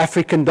decent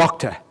African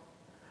doctor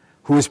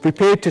who was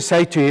prepared to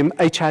say to him,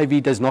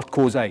 HIV does not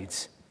cause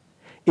AIDS.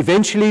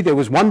 Eventually, there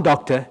was one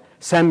doctor,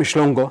 Sam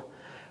Mshlongo,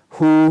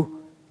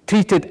 who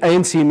treated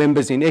ANC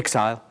members in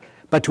exile,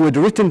 but who had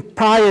written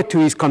prior to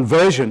his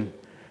conversion,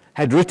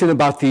 had written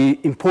about the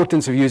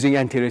importance of using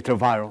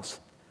antiretrovirals.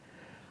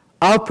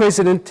 Our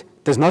president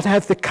does not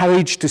have the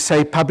courage to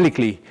say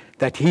publicly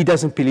that he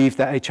doesn't believe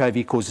that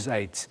HIV causes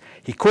AIDS.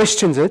 He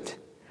questions it.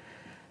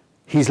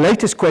 his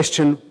latest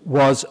question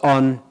was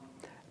on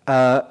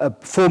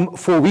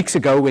 4 weeks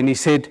ago when he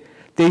said,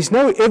 there's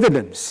no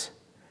evidence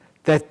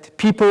that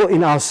people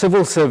in our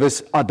civil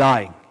service are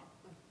dying.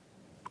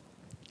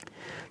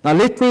 Now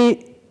let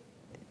me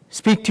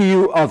speak to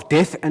you of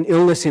death and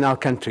illness in our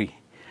country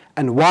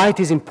and why it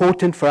is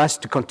important for us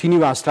to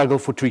continue our struggle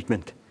for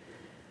treatment.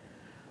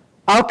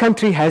 Our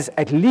country has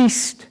at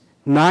least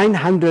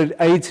 900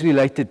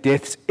 AIDS-related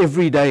deaths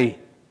every day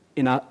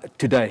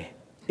today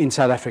in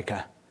South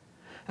Africa.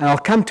 And I'll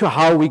come to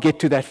how we get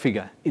to that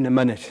figure in a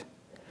minute.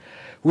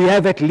 We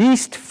have at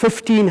least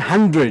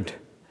 1,500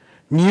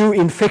 new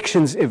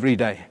infections every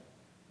day.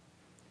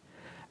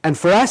 And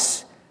for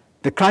us,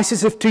 the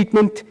crisis of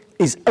treatment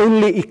is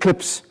only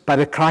eclipsed by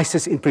the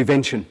crisis in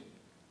prevention.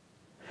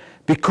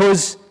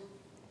 Because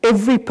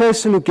every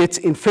person who gets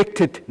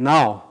infected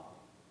now,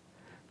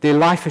 their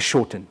life is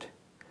shortened.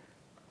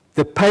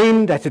 The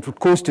pain that it would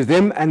cause to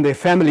them and their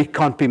family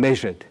can't be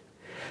measured.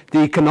 The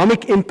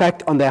economic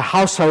impact on their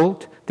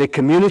household, their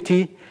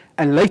community,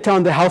 and later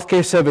on the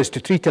healthcare service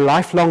to treat a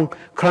lifelong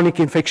chronic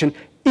infection,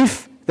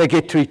 if they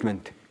get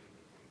treatment,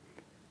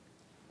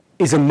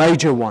 is a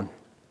major one.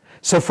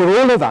 So for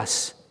all of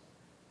us,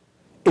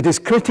 it is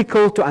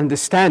critical to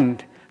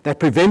understand that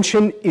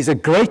prevention is a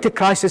greater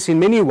crisis in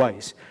many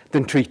ways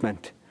than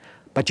treatment.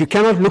 But you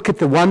cannot look at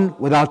the one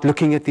without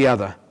looking at the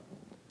other.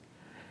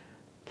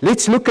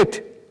 Let's look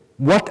at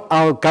what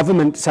our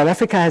government, South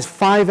Africa has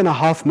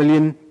 5.5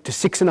 million to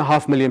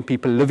 6.5 million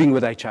people living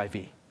with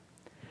HIV.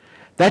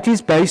 That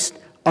is based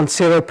on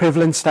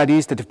seroprevalence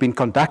studies that have been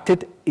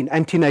conducted in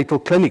antenatal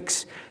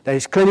clinics, that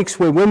is clinics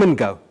where women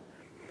go,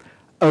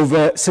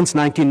 since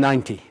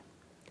 1990.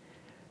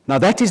 Now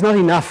that is not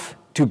enough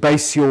to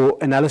base your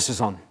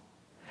analysis on.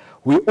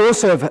 We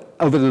also have,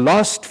 over the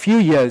last few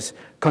years,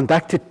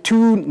 conducted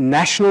 2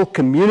 national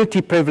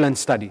community prevalence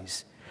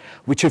studies,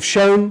 which have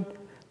shown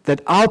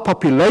that our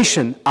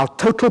population, our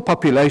total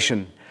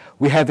population,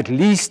 we have at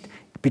least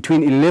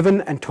between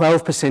 11 and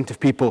 12% of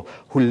people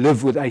who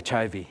live with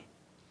HIV.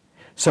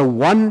 So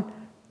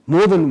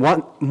more than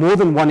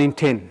one in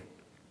 10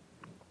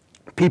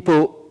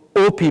 people,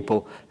 all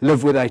people,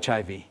 live with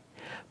HIV.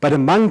 But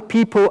among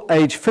people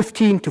aged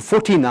 15 to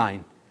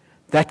 49,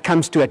 that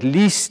comes to at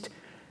least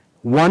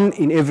 1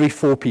 in every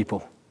 4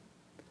 people.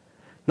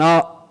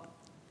 Now,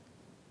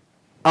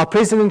 our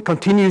president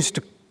continues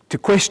to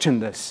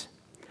question this.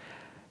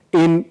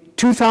 In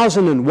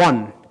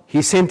 2001,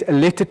 he sent a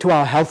letter to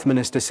our health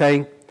minister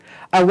saying,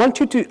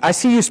 I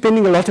see you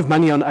spending a lot of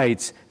money on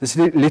AIDS. This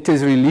letter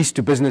is released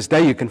to Business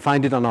Day. You can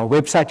find it on our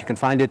website. You can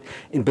find it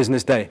in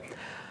Business Day.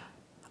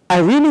 I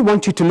really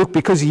want you to look,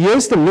 because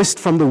here's the list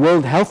from the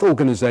World Health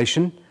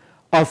Organization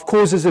of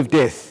causes of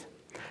death.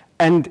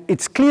 And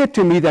it's clear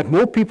to me that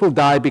more people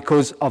die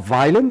because of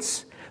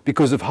violence,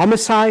 because of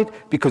homicide,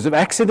 because of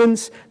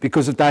accidents,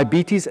 because of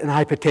diabetes and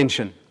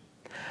hypertension.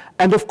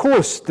 And of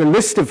course, the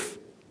list of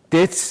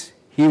deaths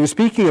he was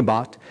speaking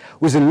about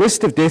was a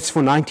list of deaths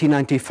for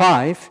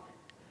 1995,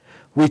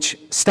 which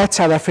Stats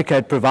South Africa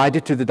had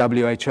provided to the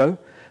WHO,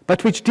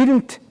 but which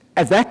didn't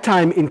at that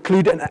time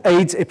include an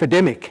AIDS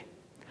epidemic.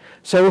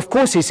 So of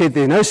course he said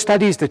there are no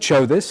studies that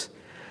show this,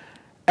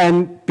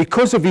 and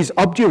because of his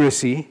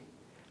obduracy,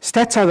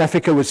 Stats South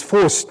Africa was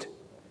forced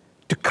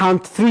to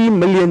count 3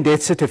 million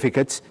death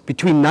certificates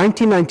between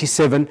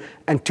 1997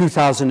 and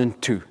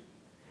 2002.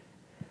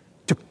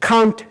 To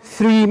count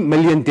 3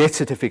 million death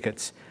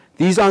certificates.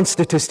 These aren't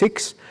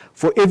statistics.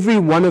 For every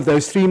one of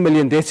those 3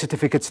 million death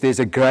certificates, there's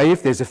a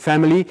grave, there's a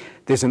family,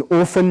 there's an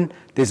orphan,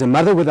 there's a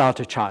mother without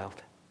a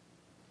child.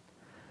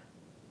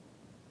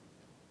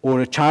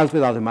 Or a child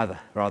without a mother,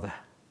 rather.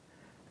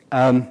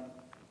 And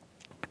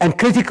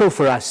critical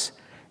for us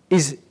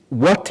is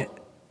what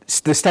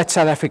the Stats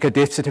South Africa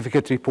death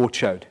certificate report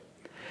showed.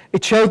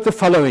 It showed the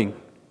following.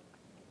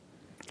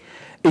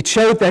 It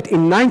showed that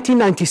in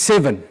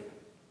 1997,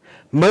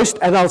 most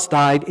adults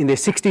died in their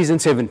 60s and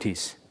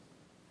 70s.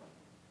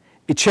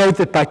 It showed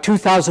that by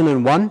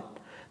 2001,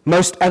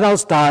 most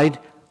adults died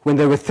when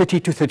they were 30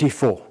 to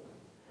 34.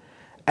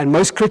 And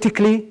most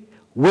critically,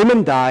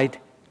 women died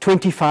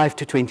 25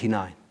 to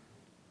 29.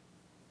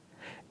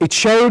 It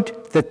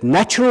showed that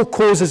natural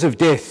causes of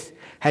death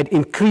had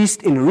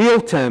increased in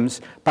real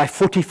terms by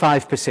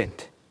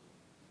 45%.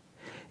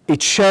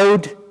 It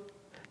showed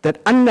that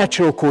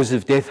unnatural causes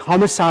of death,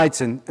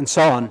 homicides and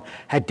so on,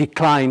 had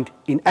declined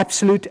in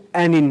absolute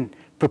and in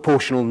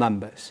proportional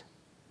numbers.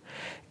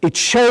 It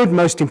showed,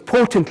 most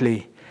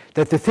importantly,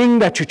 that the thing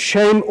that should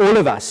shame all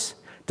of us,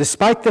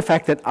 despite the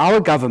fact that our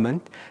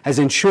government has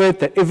ensured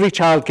that every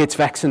child gets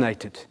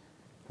vaccinated,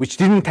 which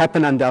didn't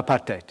happen under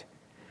apartheid,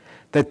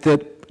 that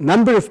the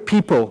number of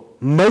people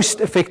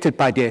most affected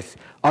by death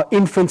are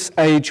infants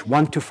aged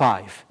 1 to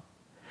 5.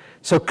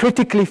 So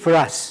critically for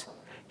us,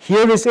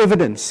 here is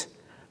evidence,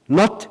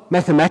 not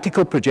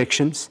mathematical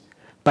projections,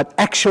 but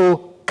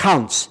actual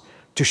counts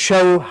to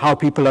show how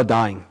people are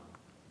dying.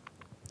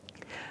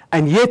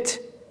 And yet,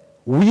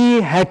 we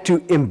had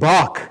to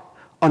embark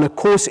on a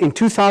course in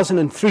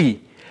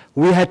 2003.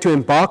 We had to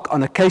embark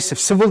on a case of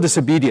civil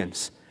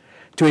disobedience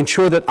to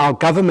ensure that our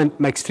government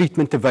makes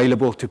treatment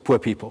available to poor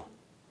people.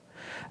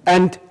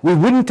 And we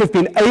wouldn't have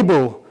been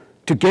able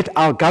to get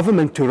our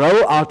government to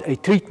roll out a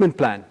treatment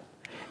plan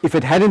if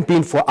it hadn't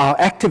been for our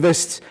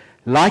activists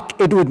like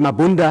Edward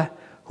Mabunda,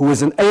 who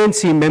was an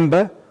ANC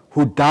member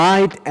who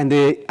died, and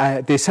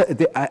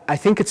I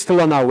think it's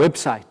still on our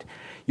website.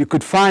 You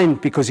could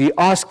find, because he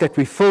asked that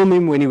we film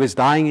him when he was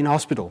dying in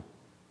hospital.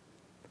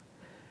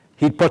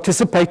 He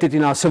participated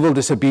in our civil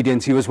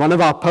disobedience. He was one of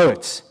our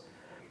poets.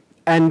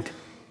 And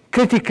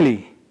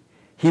critically,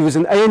 he was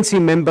an ANC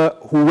member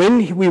who,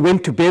 when we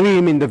went to bury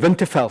him in the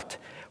Winterveld,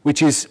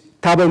 which is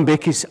Thabo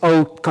Mbeki's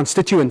old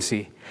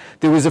constituency,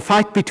 there was a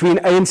fight between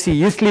ANC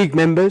Youth League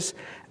members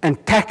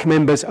and TAC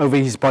members over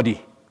his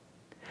body.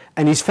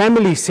 And his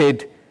family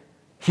said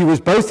he was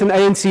both an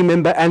ANC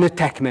member and a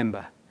TAC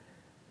member.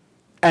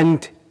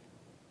 And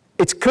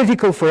it's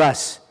critical for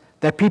us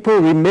that people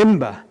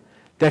remember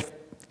that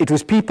it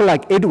was people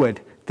like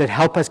Edward that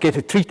helped us get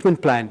a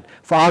treatment plan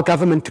for our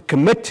government to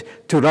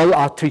commit to roll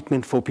out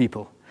treatment for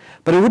people.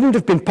 But it wouldn't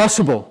have been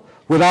possible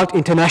without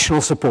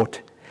international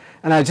support.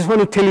 And I just want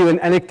to tell you an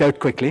anecdote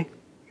quickly.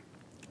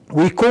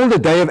 We called a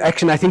day of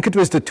action, I think it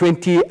was the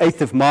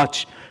 28th of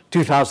March,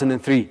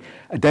 2003,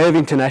 a day of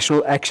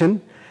international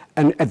action.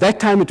 And at that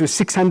time, it was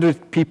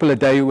 600 people a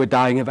day who were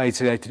dying of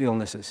AIDS-related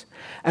illnesses.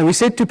 And we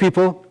said to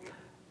people,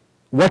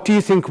 what do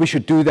you think we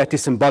should do that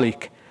is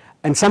symbolic?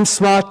 And some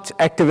smart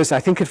activist, I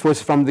think it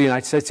was from the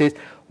United States, said,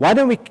 why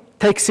don't we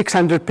take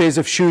 600 pairs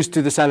of shoes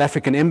to the South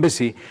African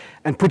embassy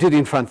and put it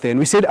in front there? And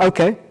we said,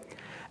 okay.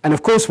 And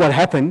of course, what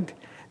happened,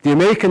 the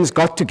Americans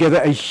got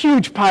together a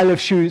huge pile of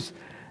shoes,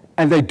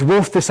 and they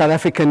dwarfed the South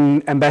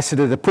African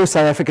ambassador. The poor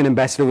South African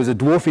ambassador was a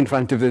dwarf in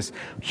front of this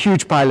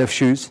huge pile of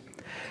shoes.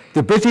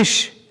 The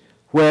British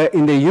were,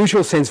 in their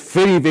usual sense,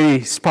 very,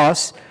 very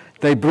sparse.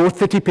 They brought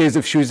 30 pairs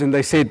of shoes, and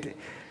they said,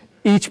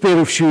 each pair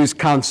of shoes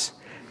counts.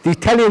 The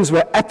Italians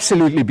were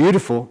absolutely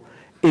beautiful.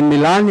 In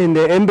Milan, in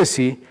their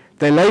embassy,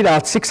 they laid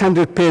out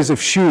 600 pairs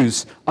of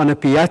shoes on a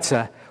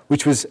piazza,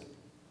 which was,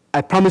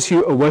 I promise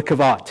you, a work of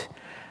art.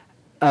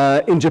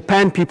 In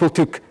Japan, people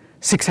took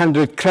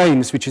 600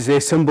 cranes, which is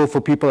their symbol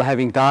for people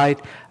having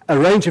died. A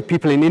range of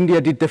people in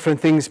India did different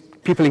things.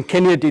 People in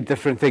Kenya did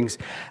different things.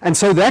 And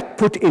so that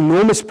put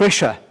enormous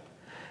pressure.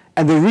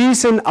 And the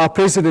reason our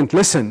president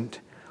listened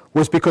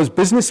was because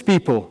business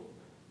people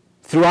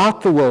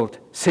throughout the world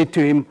said to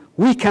him,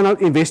 we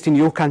cannot invest in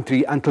your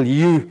country until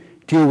you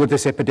deal with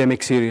this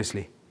epidemic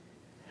seriously.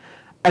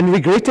 And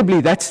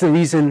regrettably, that's the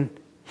reason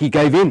he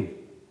gave in.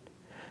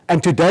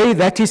 And today,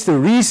 that is the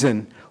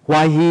reason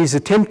why he is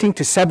attempting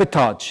to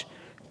sabotage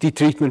the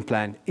treatment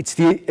plan. It's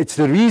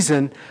the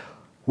reason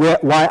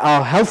why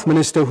our health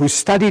minister, who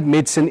studied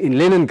medicine in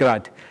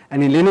Leningrad,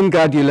 and in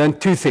Leningrad you learn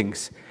two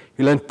things.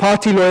 You learn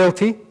party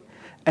loyalty,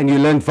 and you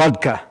learn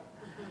vodka.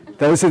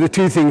 Those are the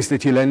two things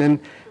that you learn. And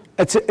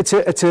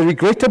it's a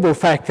regrettable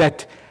fact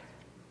that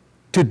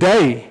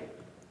today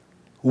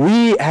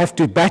we have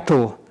to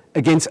battle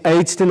against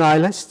AIDS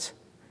denialists.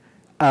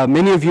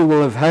 Many of you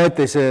will have heard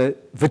there's a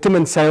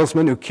vitamin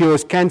salesman who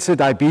cures cancer,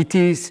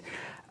 diabetes,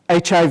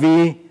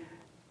 HIV,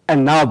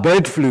 and now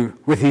bird flu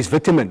with his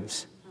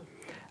vitamins.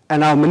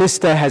 And our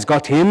minister has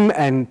got him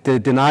and the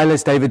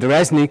denialist David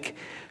Raznik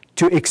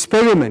to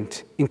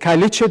experiment. In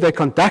Kailicha, they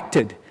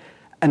conducted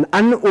an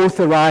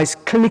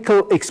unauthorized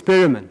clinical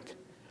experiment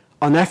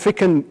on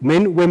African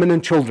men, women,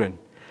 and children.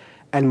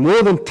 And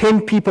more than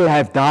 10 people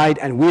have died,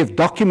 and we have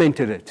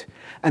documented it,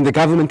 and the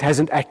government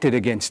hasn't acted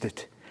against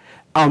it.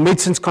 Our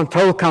Medicines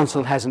Control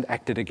Council hasn't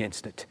acted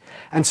against it.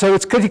 And so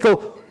it's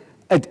critical.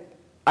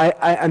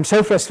 I'm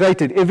so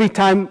frustrated. Every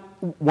time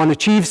one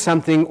achieves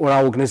something or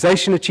our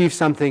organization achieves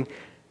something,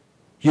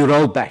 you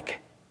roll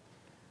back.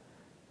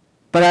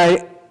 But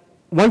I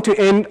want to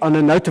end on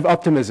a note of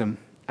optimism.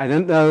 I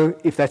don't know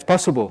if that's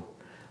possible,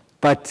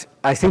 but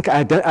I think,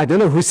 I don't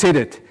know who said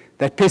it,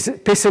 that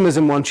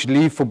pessimism one should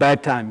leave for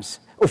bad times,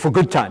 or for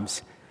good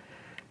times.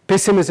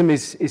 Pessimism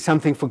is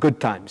something for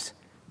good times.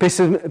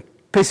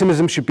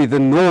 Pessimism should be the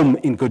norm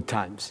in good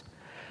times.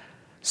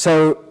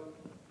 So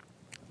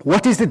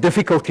what is the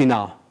difficulty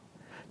now?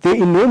 The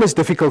enormous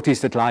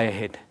difficulties that lie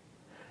ahead,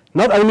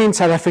 not only in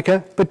South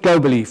Africa, but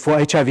globally for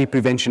HIV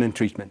prevention and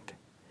treatment.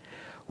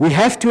 We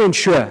have to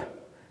ensure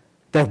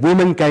that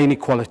women gain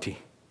equality,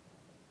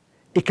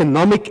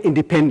 economic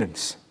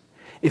independence.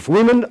 If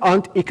women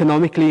aren't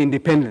economically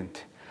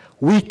independent,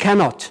 we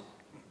cannot.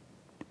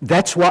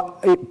 That's why,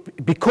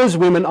 because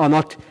women are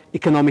not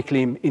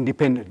economically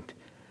independent,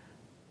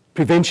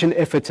 prevention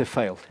efforts have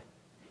failed.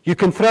 You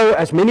can throw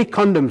as many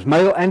condoms,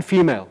 male and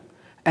female,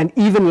 and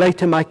even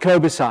later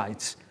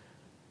microbicides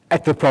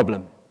at the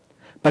problem.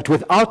 But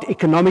without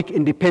economic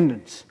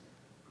independence,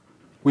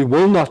 we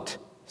will not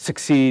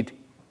succeed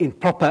in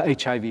proper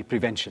HIV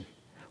prevention.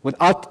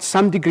 Without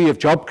some degree of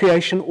job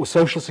creation or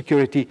social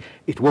security,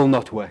 it will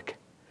not work.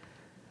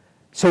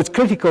 So it's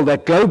critical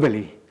that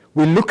globally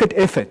we look at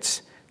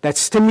efforts that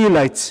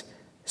stimulates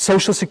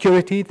social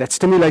security, that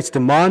stimulates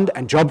demand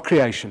and job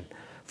creation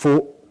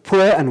for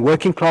poor and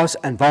working class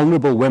and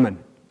vulnerable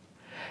women.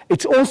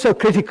 It's also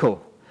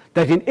critical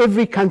that in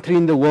every country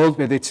in the world,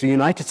 whether it's the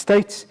United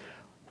States,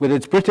 whether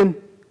it's Britain,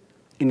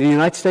 in the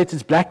United States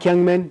it's black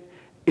young men,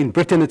 in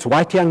Britain it's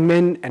white young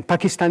men and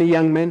Pakistani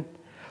young men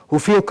who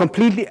feel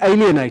completely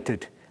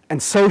alienated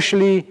and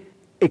socially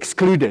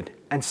excluded,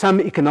 and some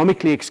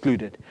economically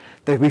excluded,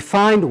 that we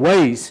find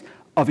ways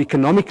of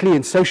economically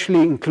and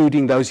socially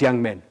including those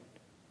young men.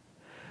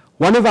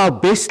 One of our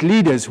best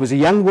leaders was a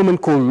young woman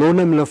called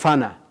Lorna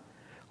Mlofana,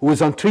 who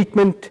was on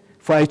treatment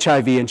for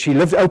HIV, and she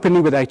lived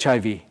openly with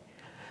HIV.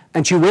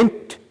 And she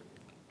went,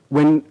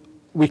 when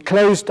we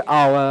closed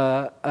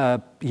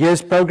our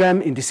year's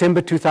program in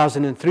December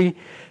 2003,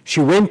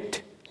 she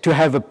went to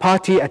have a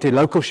party at a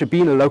local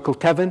shebeen, a local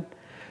tavern.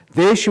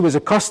 There she was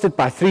accosted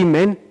by 3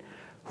 men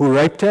who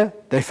raped her.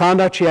 They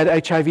found out she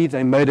had HIV,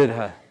 they murdered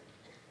her.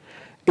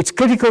 It's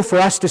critical for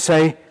us to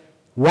say,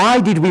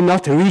 why did we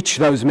not reach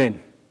those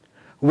men?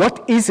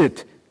 What is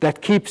it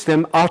that keeps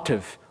them out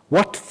of?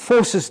 What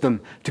forces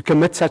them to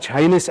commit such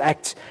heinous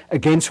acts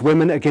against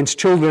women, against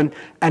children,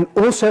 and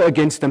also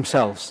against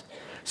themselves?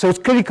 So it's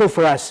critical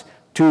for us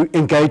to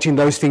engage in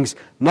those things,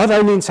 not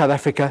only in South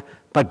Africa,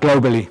 but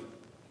globally.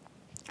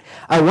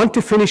 I want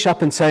to finish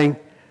up in saying,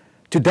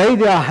 today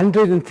there are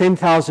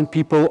 110,000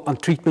 people on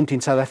treatment in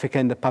South Africa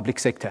in the public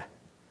sector.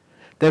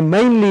 They're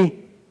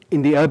mainly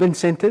in the urban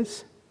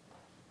centers.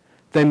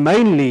 They're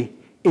mainly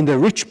in the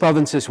rich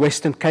provinces,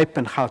 Western Cape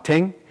and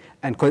Gauteng,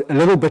 and a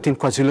little bit in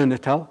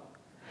KwaZulu-Natal.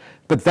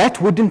 But that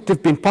wouldn't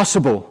have been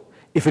possible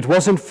if it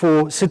wasn't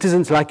for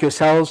citizens like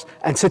yourselves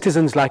and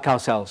citizens like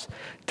ourselves,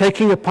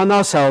 taking upon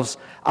ourselves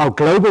our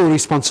global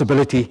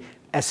responsibility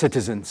as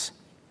citizens.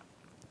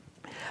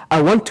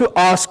 I want to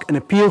ask and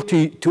appeal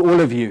to all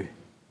of you.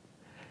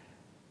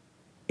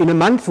 In a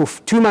month or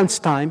 2 months'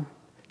 time,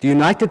 the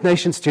United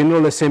Nations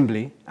General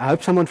Assembly, I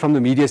hope someone from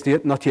the media is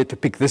not here to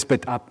pick this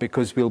bit up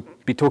because we'll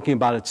be talking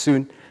about it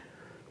soon.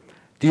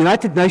 The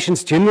United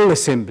Nations General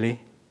Assembly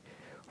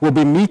will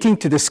be meeting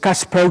to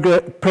discuss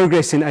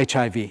progress in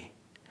HIV.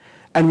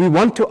 And we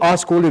want to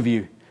ask all of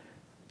you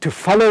to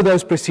follow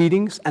those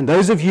proceedings, and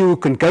those of you who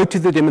can go to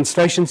the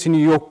demonstrations in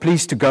New York,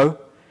 please to go.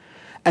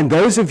 And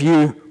those of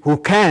you who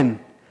can,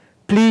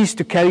 please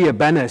to carry a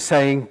banner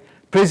saying,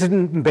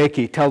 President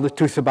Mbeki, tell the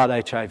truth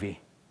about HIV.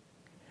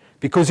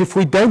 Because if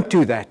we don't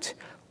do that,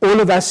 all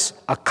of us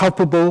are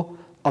culpable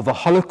of a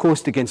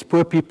Holocaust against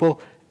poor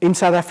people in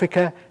South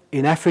Africa,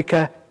 in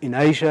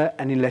Asia,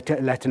 and in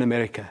Latin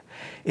America.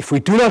 If we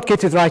do not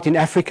get it right in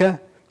Africa,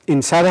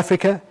 in South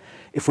Africa,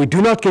 if we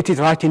do not get it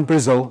right in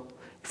Brazil,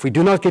 if we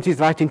do not get it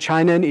right in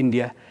China and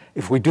India,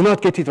 if we do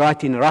not get it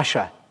right in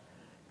Russia,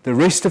 the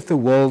rest of the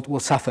world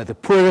will suffer. The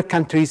poorer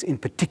countries in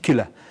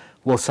particular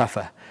will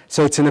suffer.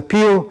 So it's an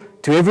appeal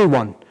to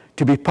everyone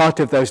to be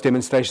part of those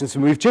demonstrations.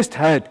 And we've just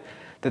heard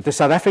that the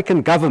South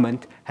African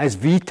government has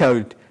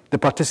vetoed the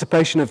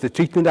participation of the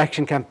Treatment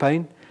Action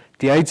Campaign,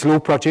 the AIDS Law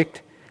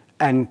Project,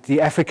 and the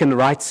African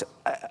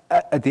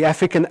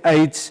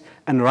AIDS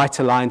and Rights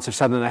Alliance of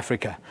Southern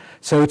Africa.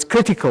 So it's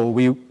critical.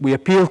 We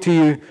appeal to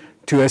you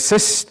to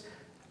assist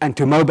and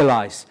to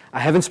mobilize. I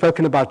haven't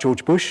spoken about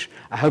George Bush.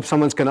 I hope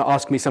someone's going to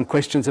ask me some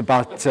questions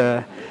about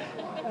him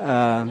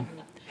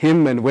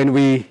and when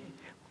we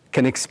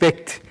can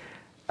expect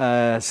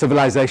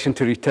civilization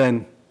to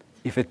return,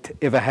 if it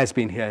ever has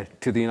been here,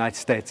 to the United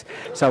States.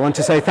 So I want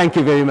to say thank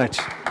you very much.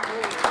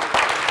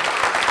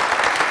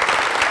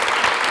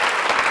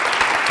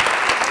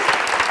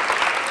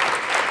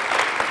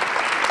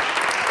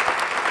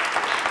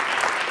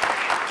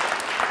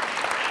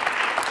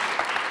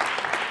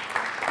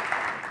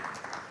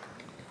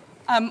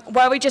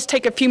 While we just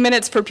take a few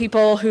minutes for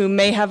people who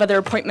may have other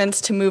appointments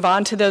to move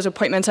on to those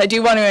appointments, I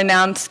do want to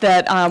announce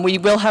that we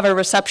will have a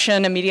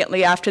reception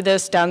immediately after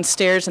this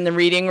downstairs in the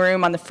reading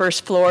room on the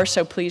first floor,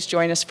 so please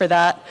join us for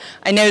that.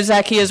 I know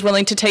Zackie is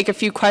willing to take a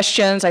few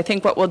questions. I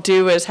think what we'll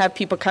do is have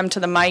people come to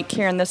the mic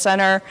here in the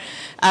center,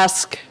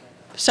 ask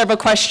several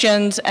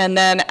questions, and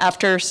then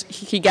after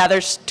he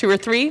gathers 2 or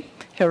 3,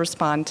 he'll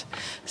respond.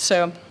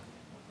 So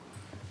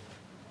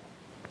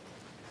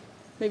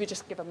maybe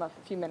just give them a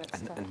few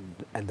minutes.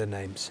 And the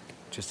names.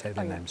 Just say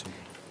the names.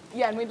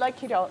 Yeah, and we'd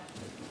like you to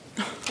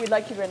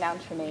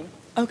announce your name.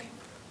 Okay.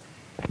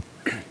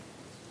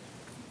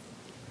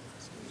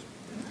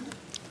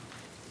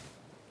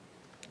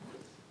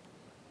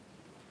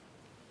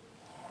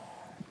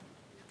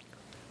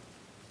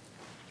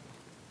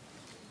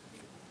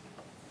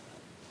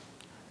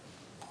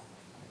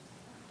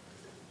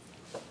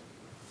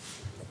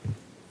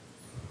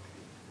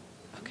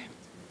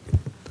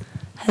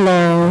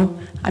 Hello,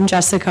 I'm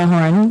Jessica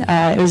Horn.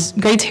 It was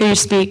great to hear you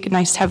speak.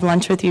 Nice to have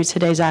lunch with you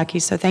today,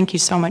 Zackie, so thank you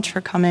so much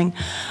for coming.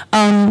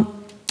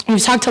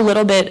 We've talked a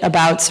little bit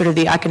about sort of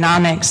the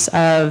economics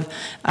of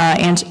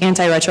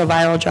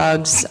anti-retroviral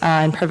drugs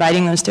and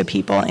providing those to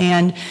people.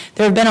 And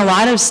there have been a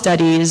lot of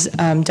studies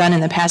done in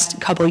the past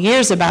couple of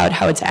years about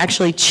how it's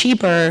actually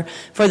cheaper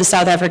for the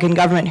South African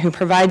government, who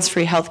provides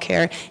free health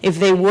care, if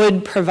they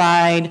would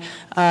provide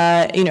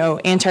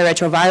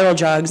anti-retroviral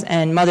drugs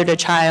and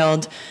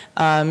mother-to-child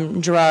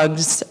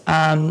drugs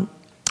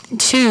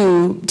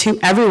to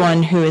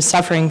everyone who is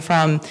suffering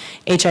from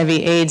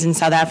HIV/AIDS in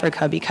South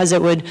Africa, because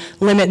it would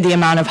limit the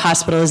amount of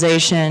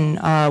hospitalization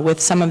with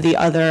some of the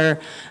other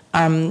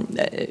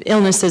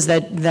illnesses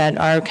that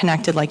are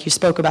connected, like you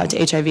spoke about, to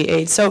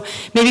HIV/AIDS. So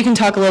maybe you can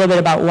talk a little bit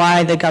about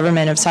why the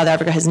government of South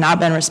Africa has not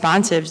been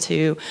responsive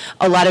to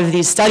a lot of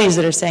these studies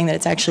that are saying that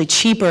it's actually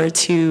cheaper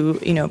to,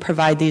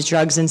 provide these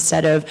drugs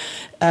instead of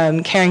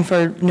caring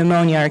for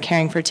pneumonia or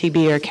caring for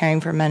TB or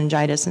caring for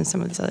meningitis and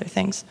some of these other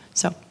things.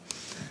 So.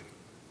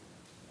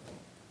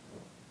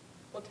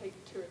 We'll take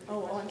 2 or 3.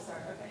 Oh, I'm sorry.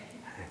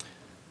 Okay.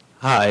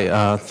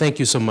 Hi, thank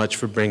you so much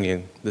for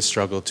bringing the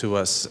struggle to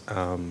us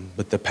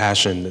with the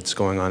passion that's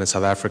going on in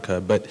South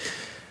Africa. But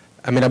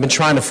I mean, I've been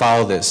trying to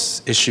follow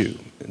this issue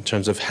in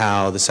terms of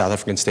how the South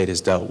African state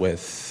has dealt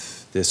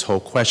with this whole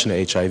question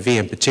of HIV,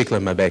 in particular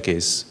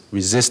Mabeke's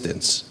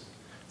resistance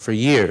for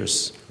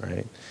years,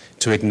 right,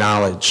 to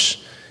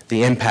acknowledge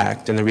the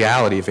impact and the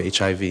reality of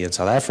HIV in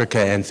South Africa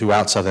and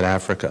throughout Southern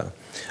Africa.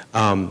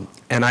 And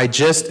I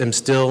just am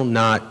still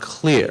not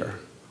clear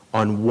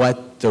on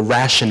what the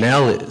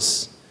rationale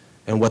is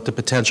and what the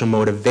potential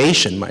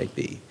motivation might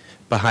be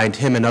behind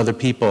him and other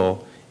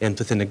people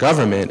within the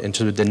government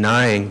into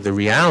denying the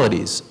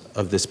realities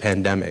of this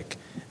pandemic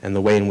and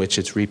the way in which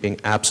it's reaping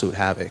absolute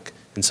havoc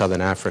in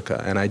Southern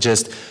Africa. And I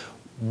just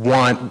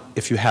want,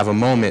 if you have a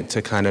moment,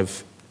 to kind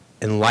of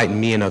enlighten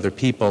me and other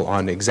people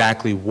on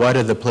exactly what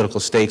are the political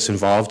stakes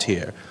involved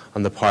here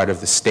on the part of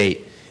the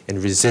state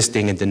in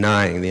resisting and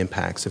denying the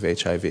impacts of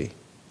HIV.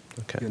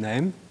 Okay. Your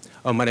name?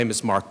 Oh, my name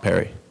is Mark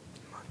Perry.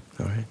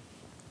 All right.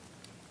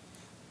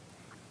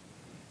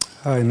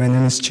 Hi, my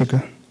name is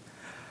Chika.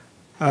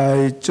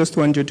 I just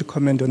want you to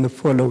comment on the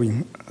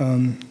following.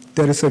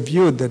 There is a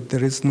view that the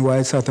reason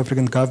why South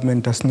African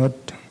government does not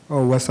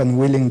or was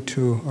unwilling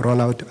to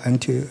roll out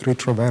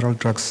anti-retroviral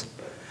drugs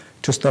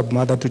to stop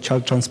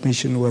mother-to-child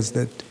transmission was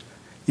that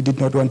it did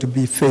not want to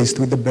be faced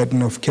with the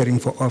burden of caring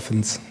for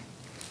orphans,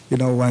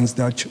 once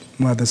their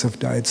mothers have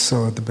died.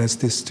 So the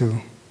best is to,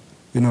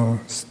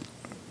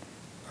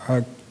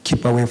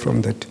 keep away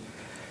from that.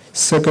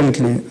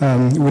 Secondly,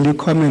 will you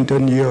comment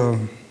on your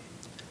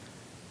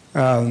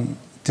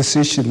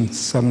decision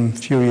some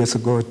few years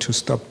ago to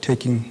stop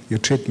taking your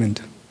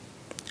treatment?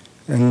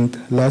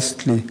 And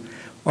lastly,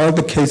 all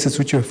the cases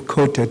which you have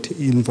quoted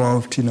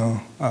involved,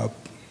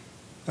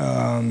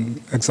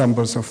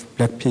 examples of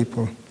black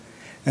people.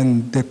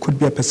 And there could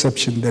be a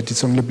perception that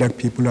it's only black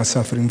people who are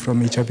suffering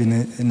from HIV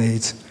and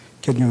AIDS.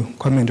 Can you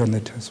comment on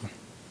that as well?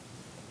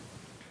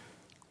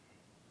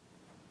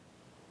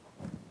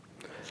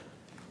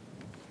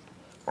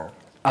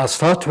 I'll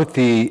start with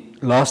the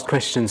last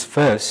questions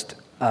first.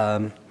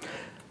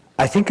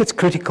 I think it's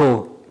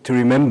critical to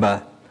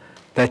remember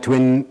that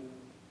when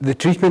the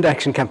Treatment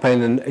Action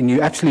Campaign, and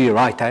you're absolutely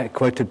right, I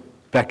quoted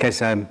back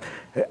as I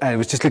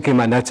was just looking at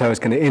my notes, I was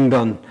going to end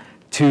on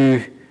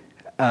 2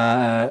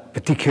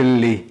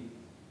 particularly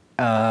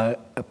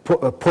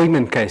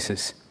poignant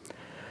cases.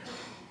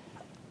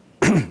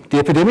 The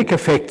epidemic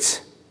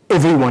affects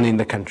everyone in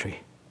the country,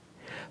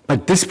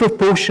 but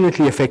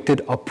disproportionately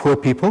affected are poor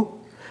people,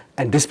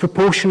 and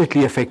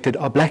disproportionately affected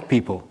are black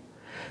people.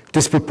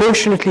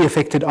 Disproportionately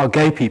affected are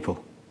gay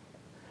people.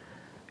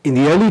 In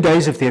the early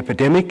days of the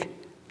epidemic,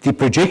 the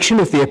projection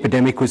of the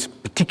epidemic was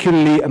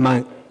particularly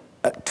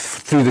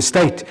through the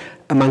state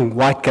among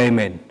white gay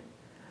men.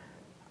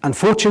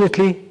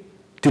 Unfortunately,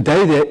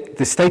 today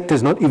the state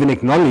does not even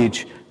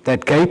acknowledge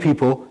that gay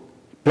people,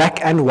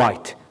 black and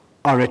white,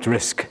 are at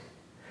risk.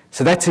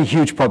 So that's a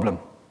huge problem.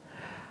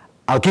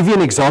 I'll give you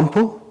an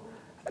example.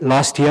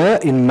 Last year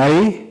in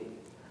May,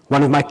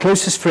 one of my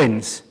closest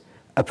friends,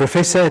 a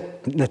professor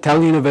at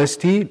Natal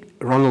University,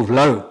 Ronald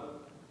Lowe,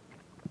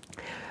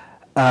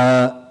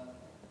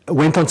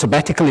 went on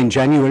sabbatical in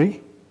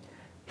January.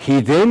 He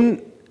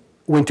then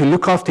went to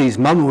look after his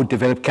mum who had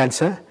developed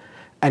cancer,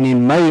 and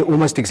in May,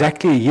 almost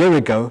exactly a year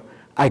ago,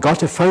 I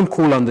got a phone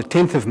call on the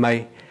 10th of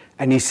May,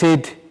 and he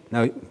said,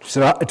 no,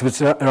 it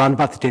was around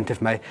about the 10th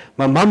of May,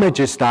 my mum had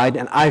just died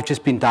and I've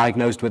just been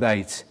diagnosed with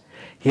AIDS.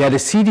 He had a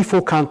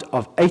CD4 count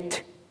of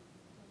 8,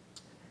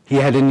 he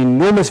had an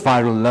enormous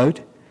viral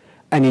load,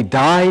 and he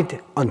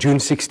died on June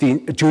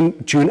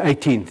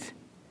 18th.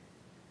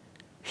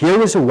 Here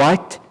was a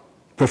white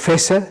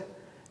professor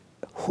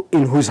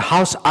in whose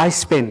house I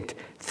spent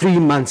 3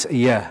 months a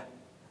year,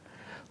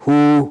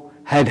 who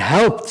had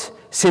helped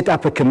set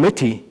up a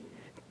committee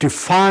to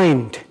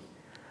find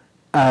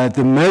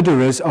the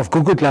murderers of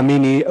Gugu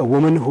Dlamini, a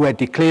woman who had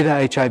declared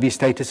her HIV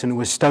status and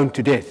was stoned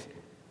to death.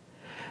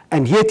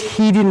 And yet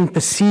he didn't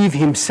perceive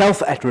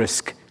himself at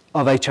risk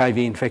of HIV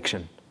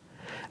infection.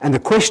 And the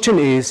question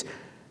is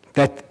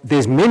that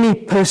there's many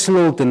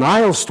personal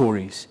denial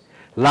stories,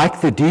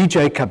 like the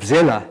DJ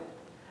Kabzela,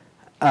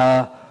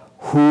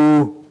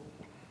 who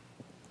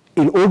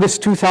in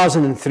August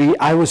 2003,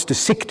 I was too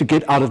sick to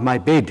get out of my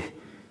bed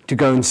to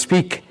go and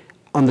speak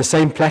on the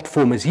same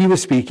platform as he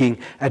was speaking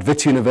at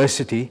Wits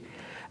University.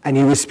 And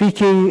he was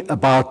speaking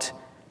about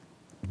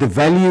the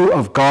value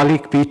of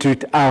garlic,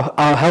 beetroot.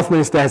 Our health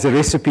minister has a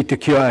recipe to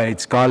cure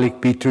AIDS: garlic,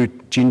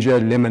 beetroot, ginger,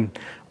 lemon,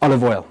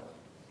 olive oil.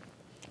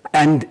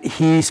 And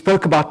he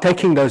spoke about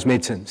taking those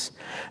medicines.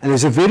 And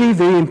there's a very,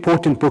 very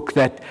important book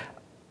that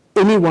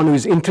anyone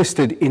who's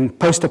interested in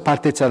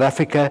post-apartheid South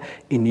Africa,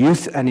 in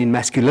youth and in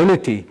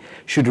masculinity,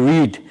 should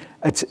read.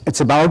 It's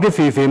a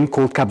biography of him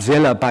called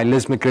Kabzela by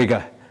Liz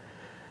McGregor.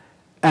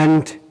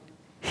 And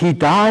he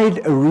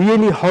died a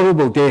really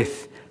horrible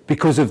death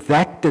because of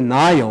that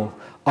denial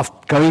of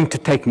going to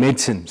take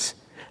medicines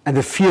and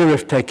the fear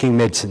of taking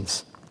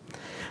medicines.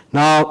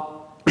 Now,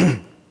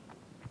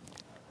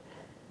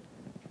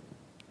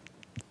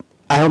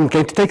 I'm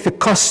going to take the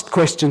cost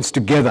questions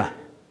together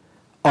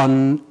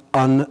on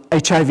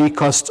HIV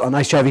costs, on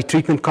HIV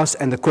treatment costs,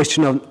 and the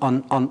question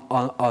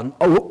on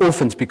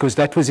orphans, because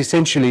that was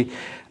essentially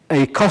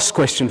a cost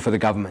question for the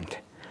government.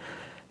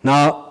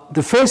 Now,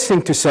 the first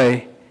thing to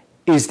say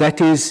is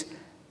that is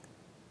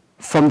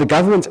from the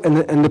government,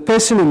 and the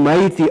person who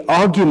made the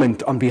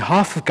argument on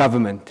behalf of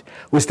government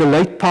was the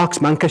late Parks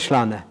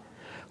Mankashane,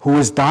 who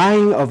was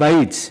dying of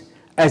AIDS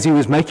as he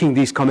was making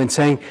these comments,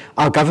 saying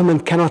our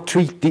government cannot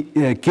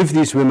give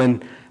these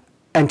women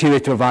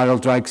anti-retroviral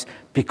drugs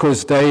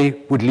because they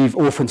would leave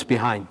orphans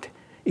behind.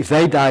 If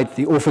they died,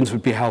 the orphans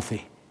would be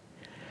healthy.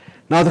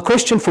 Now the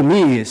question for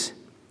me is,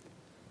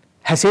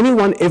 has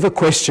anyone ever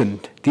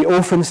questioned the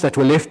orphans that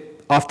were left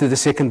after the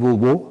Second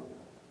World War?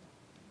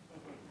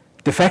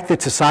 The fact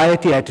that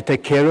society had to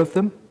take care of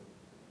them?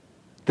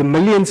 The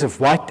millions of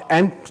white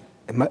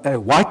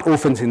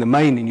orphans in the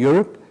main in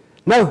Europe?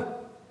 No.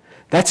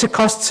 That's a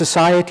cost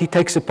society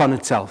takes upon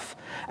itself.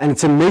 And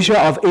it's a measure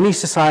of any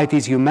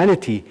society's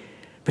humanity.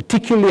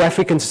 Particularly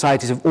African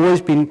societies have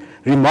always been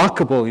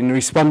remarkable in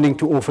responding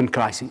to orphan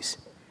crises.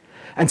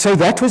 And so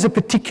that was a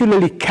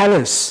particularly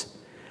callous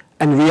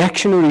and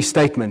reactionary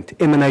statement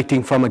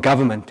emanating from a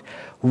government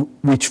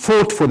which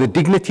fought for the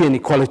dignity and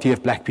equality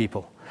of black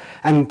people.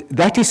 And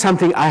that is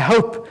something I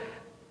hope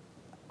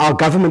our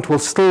government will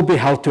still be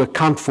held to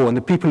account for, and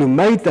the people who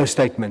made those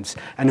statements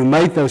and who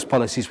made those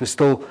policies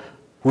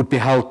would be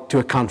held to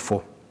account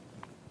for.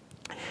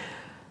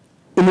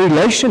 In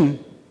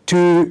relation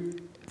to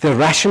the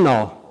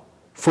rationale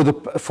for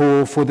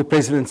the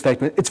President's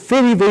statement, it's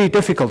very, very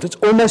difficult. It's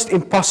almost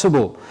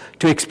impossible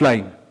to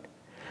explain.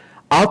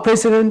 Our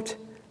President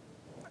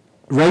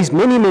raised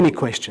many, many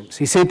questions.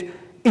 He said,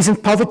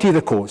 isn't poverty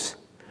the cause?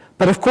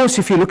 But of course,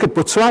 if you look at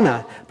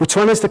Botswana,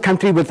 Botswana is the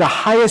country with the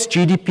highest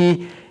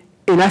GDP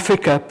in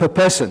Africa per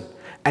person,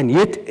 and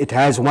yet it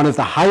has one of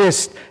the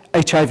highest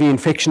HIV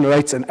infection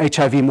rates and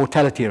HIV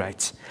mortality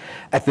rates.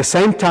 At the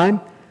same time,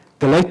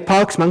 the late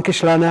Parks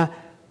Mankashane,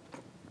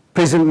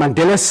 President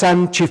Mandela's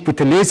son, Chief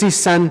Buthelez's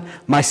son,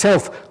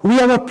 myself, we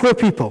are not poor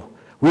people.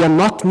 We are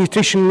not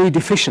nutritionally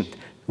deficient.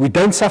 We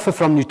don't suffer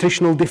from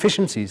nutritional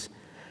deficiencies.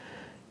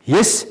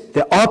 Yes,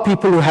 there are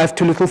people who have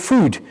too little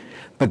food,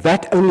 but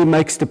that only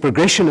makes the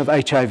progression of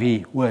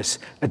HIV worse.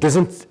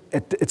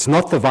 It's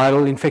not the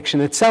viral infection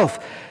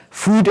itself.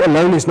 Food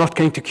alone is not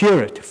going to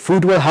cure it.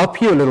 Food will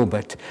help you a little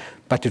bit,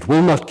 but it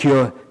will not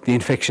cure the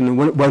infection and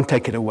won't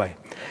take it away.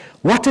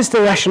 What is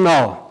the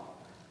rationale?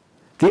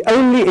 The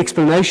only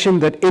explanation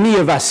that any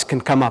of us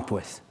can come up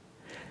with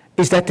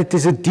is that it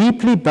is a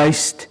deeply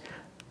based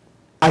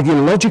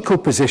ideological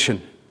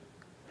position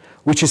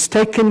which has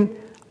taken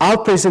our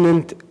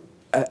president,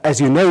 as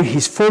you know,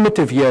 his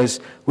formative years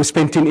were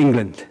spent in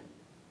England.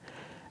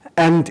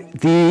 And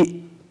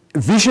the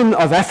vision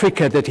of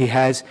Africa that he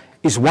has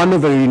is one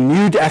of a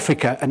renewed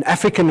Africa, an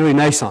African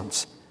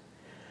renaissance.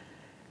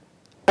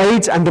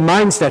 AIDS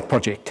undermines that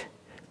project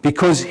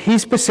because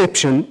his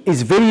perception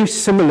is very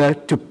similar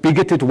to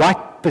bigoted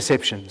white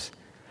perceptions.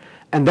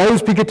 And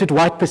those bigoted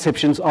white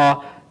perceptions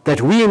are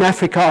that we in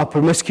Africa are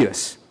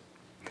promiscuous,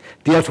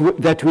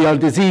 that we are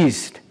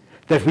diseased,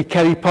 that we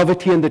carry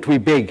poverty and that we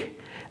beg.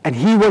 And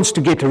he wants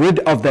to get rid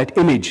of that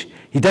image.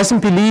 He doesn't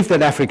believe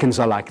that Africans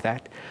are like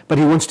that, but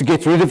he wants to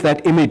get rid of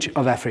that image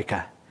of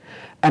Africa.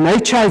 And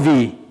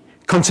HIV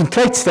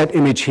concentrates that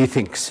image, he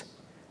thinks,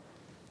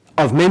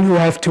 of men who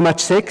have too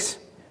much sex.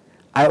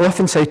 I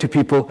often say to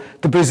people,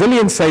 the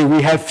Brazilians say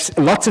we have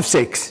lots of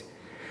sex.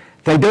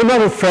 They're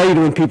not afraid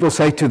when people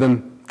say to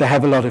them they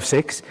have a lot of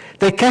sex.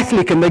 They're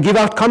Catholic and they give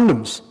out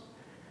condoms.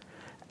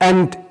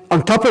 And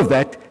on top of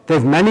that,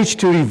 they've managed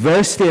to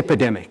reverse the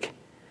epidemic.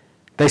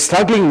 They're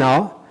struggling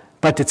now,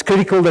 but it's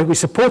critical that we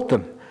support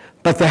them.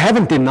 But they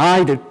haven't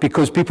denied it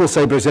because people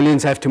say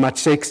Brazilians have too much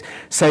sex,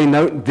 say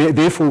no,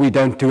 therefore we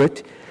don't do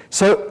it.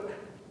 So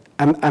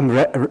I'm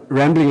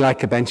rambling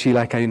like a banshee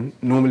like I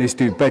normally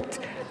do, but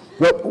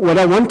what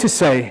I want to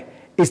say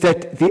is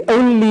that the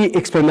only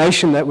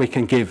explanation that we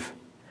can give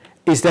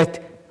is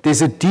that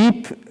there's a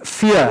deep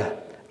fear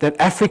that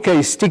Africa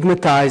is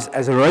stigmatized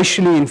as a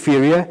racially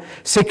inferior,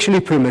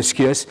 sexually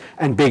promiscuous,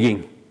 and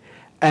begging.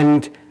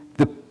 And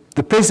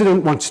the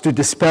president wants to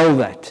dispel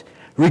that.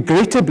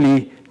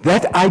 Regrettably,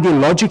 that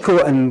ideological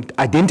and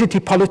identity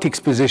politics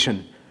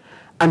position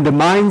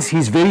undermines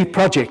his very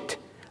project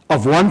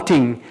of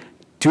wanting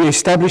to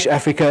establish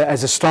Africa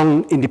as a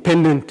strong,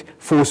 independent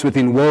force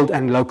within world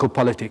and local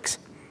politics.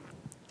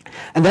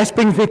 And that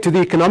brings me to the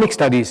economic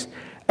studies.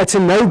 It's a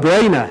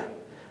no-brainer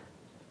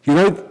You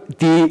know,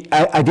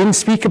 I didn't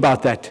speak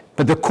about that,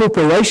 but the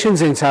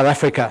corporations in South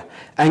Africa,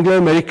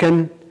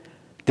 Anglo-American,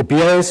 De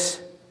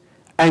Beers,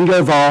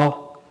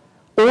 Anglo-Val,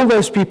 all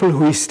those people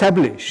who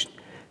established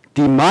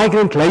the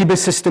migrant labor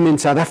system in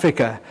South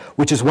Africa,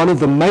 which is one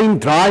of the main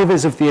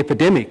drivers of the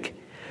epidemic,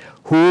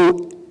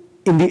 who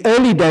in the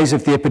early days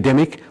of the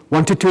epidemic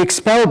wanted to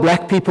expel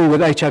black people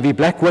with HIV,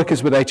 black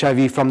workers with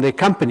HIV from their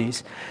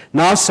companies,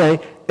 now say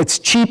it's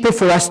cheaper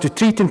for us to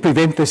treat and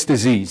prevent this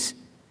disease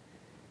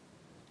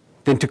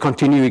than to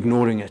continue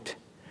ignoring it.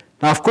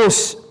 Now, of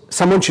course,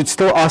 someone should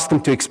still ask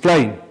them to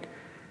explain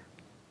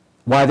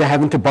why they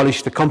haven't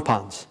abolished the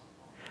compounds,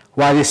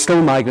 why there's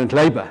still migrant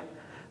labor,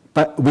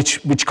 but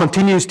which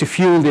continues to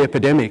fuel the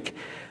epidemic.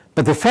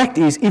 But the fact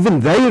is, even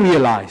they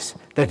realize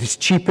that it's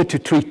cheaper to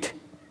treat.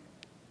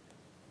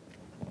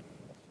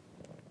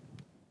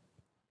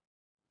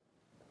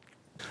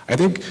 I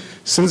think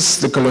since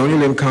the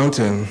colonial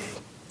encounter,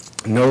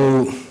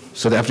 no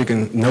South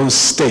African, no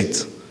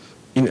state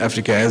in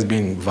Africa has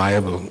been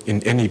viable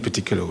in any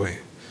particular way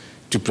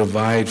to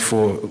provide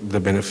for the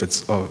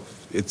benefits of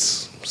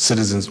its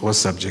citizens or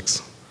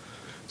subjects.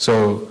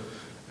 So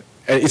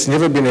it's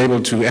never been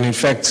able to, and in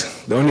fact,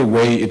 the only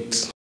way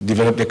it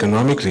developed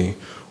economically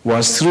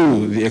was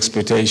through the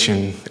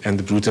exploitation and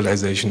the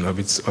brutalization of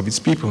its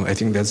people. I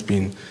think that's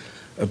been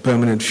a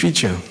permanent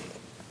feature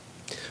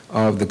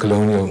of the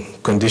colonial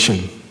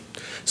condition.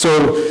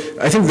 So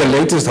I think the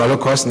latest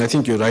Holocaust, and I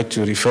think you're right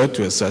to refer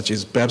to as such,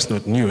 is perhaps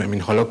not new. I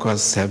mean,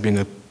 Holocausts have been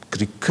a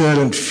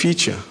recurrent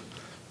feature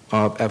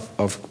of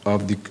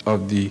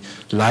the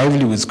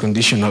livelihoods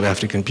condition of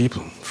African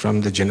people,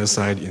 from the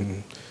genocide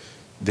in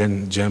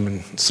then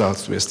German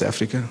Southwest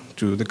Africa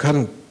to the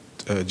current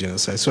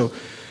genocide. So,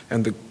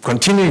 and the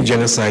continuing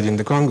genocide in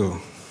the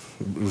Congo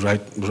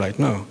right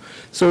now.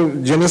 So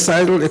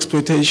genocidal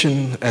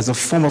exploitation as a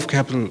form of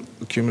capital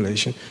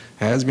accumulation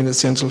has been a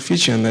central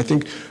feature, and I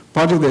think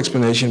part of the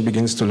explanation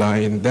begins to lie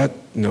in that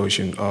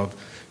notion of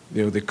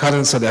the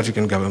current South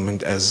African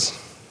government as,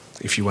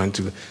 if you want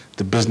to,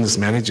 the business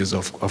managers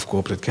of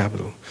corporate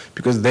capital,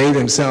 because they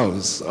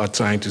themselves are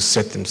trying to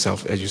set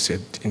themselves, as you said,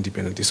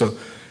 independently. So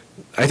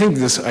I think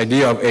this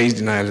idea of age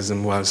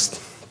denialism, whilst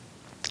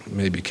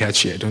maybe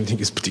catchy, I don't think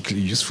it's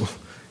particularly useful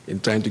in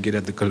trying to get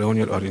at the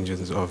colonial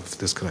origins of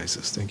this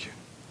crisis. Thank you.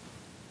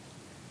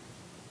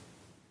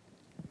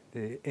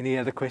 Any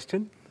other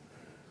question?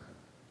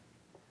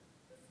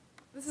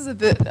 This is a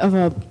bit of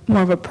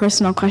more of a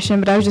personal question,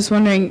 but I was just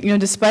wondering,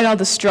 despite all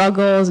the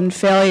struggles and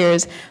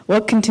failures,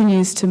 what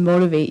continues to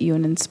motivate you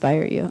and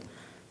inspire you?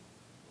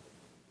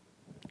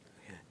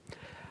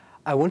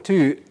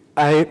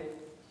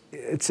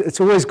 It's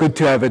always good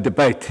to have a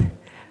debate.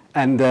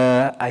 And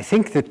I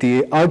think that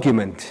the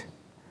argument,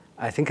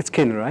 I think it's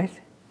Ken, right?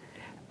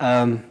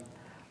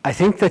 I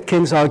think that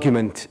Ken's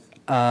argument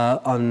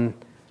on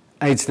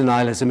AIDS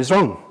denialism is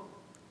wrong.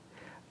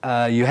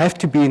 You have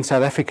to be in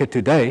South Africa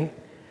today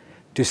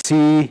to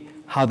see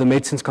how the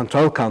Medicines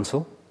Control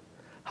Council,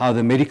 how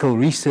the Medical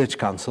Research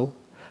Council,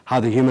 how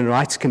the Human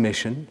Rights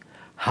Commission,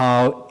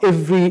 how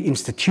every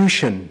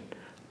institution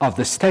of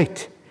the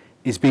state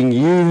is being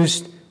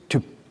used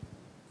to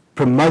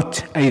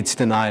promote AIDS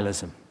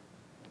denialism,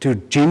 to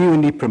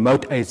genuinely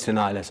promote AIDS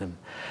denialism,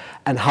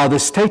 and how the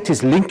state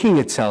is linking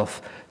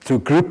itself through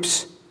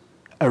groups,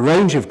 a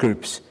range of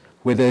groups,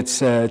 whether it's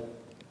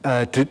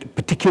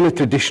particular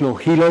traditional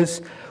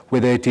healers,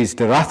 whether it is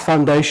the Rath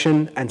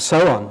Foundation, and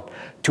so on,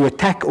 to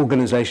attack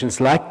organizations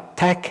like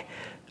TAC,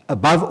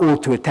 above all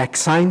to attack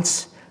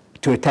science,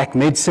 to attack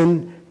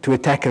medicine, to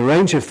attack a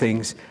range of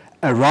things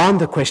around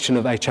the question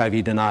of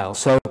HIV denial.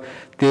 So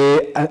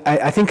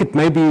I think it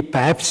may be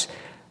perhaps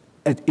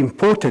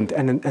important,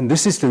 and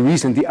this is the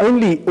reason,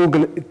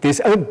 there's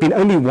been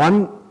only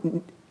one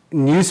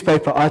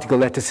newspaper article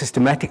that has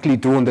systematically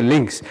drawn the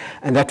links,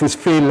 and that was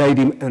Fair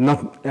Lady,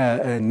 not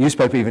a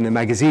newspaper, even a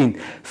magazine,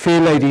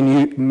 Fair Lady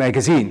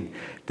magazine,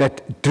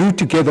 that drew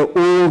together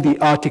all the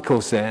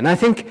articles there. And I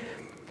think,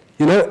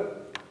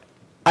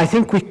 I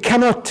think we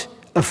cannot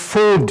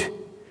afford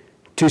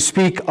to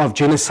speak of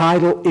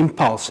genocidal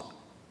impulse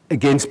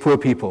against poor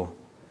people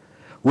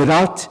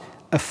without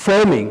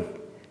affirming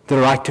the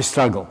right to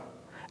struggle.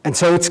 And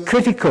so it's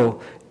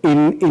critical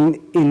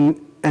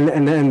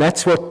and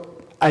that's what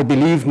I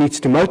believe needs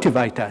to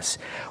motivate us.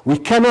 We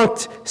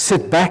cannot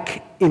sit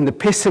back in the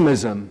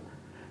pessimism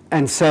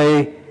and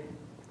say,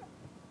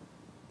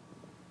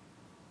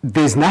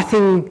 there's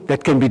nothing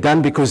that can be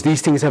done because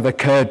these things have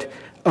occurred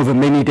over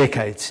many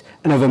decades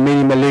and over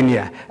many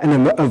millennia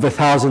and over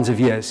thousands of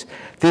years.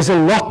 There's a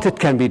lot that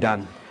can be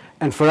done.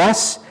 And for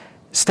us,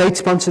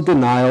 state-sponsored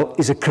denial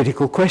is a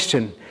critical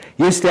question.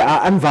 Yes, there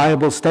are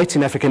unviable states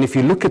in Africa, and if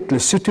you look at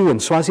Lesotho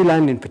and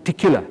Swaziland in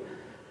particular,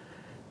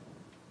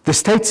 the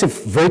states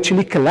have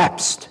virtually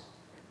collapsed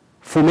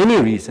for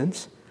many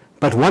reasons,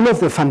 but one of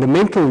the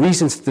fundamental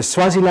reasons the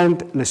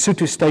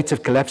Swaziland-Lesotho states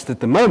have collapsed at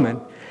the moment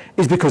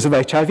is because of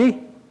HIV.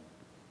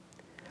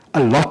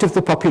 A lot of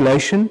the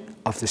population,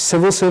 of the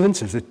civil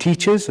servants, of the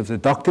teachers, of the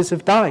doctors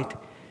have died.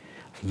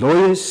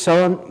 Lawyers,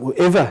 so on,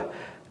 whoever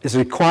is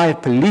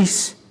required,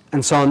 police,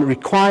 and so on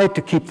required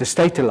to keep the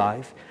state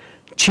alive,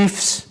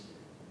 chiefs,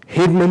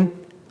 headmen,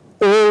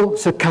 all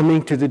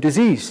succumbing to the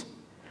disease.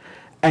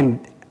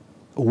 And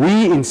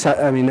we in South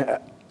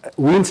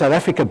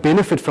Africa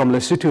benefit from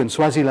Lesotho and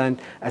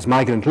Swaziland as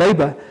migrant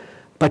labor,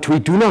 but we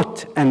do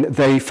not, and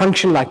they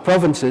function like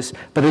provinces,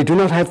 but they do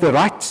not have the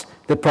rights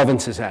that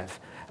provinces have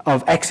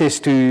of access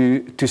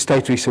to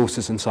state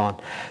resources and so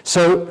on.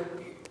 So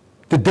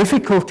the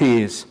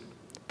difficulty is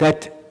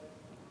that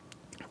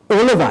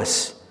all of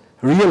us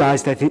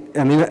realize that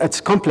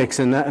it's complex,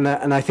 and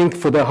I think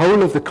for the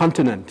whole of the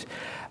continent,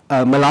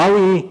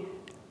 Malawi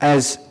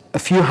has a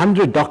few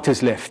hundred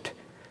doctors left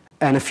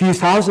and a few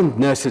thousand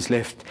nurses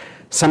left.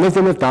 Some of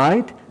them have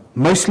died,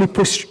 mostly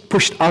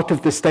pushed out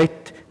of the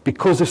state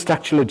because of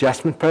structural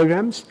adjustment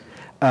programs,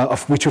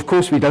 of which, of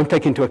course, we don't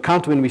take into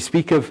account when we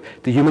speak of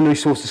the human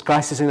resources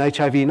crisis in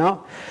HIV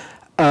now.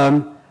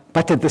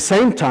 But at the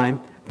same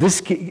time,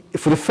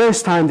 for the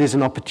first time, there's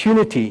an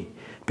opportunity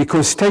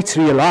because states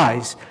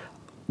realize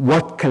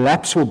what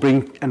collapse will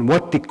bring and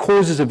what the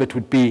causes of it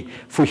would be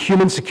for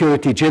human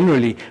security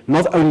generally,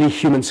 not only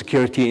human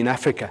security in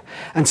Africa.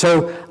 And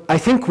so I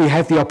think we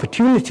have the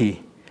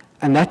opportunity,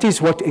 and that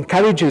is what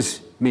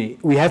encourages me.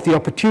 We have the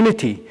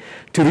opportunity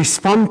to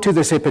respond to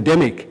this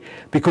epidemic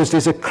because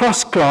there's a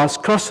cross-class,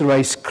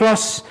 cross-race,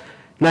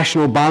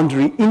 cross-national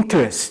boundary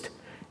interest,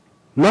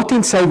 not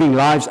in saving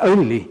lives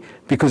only,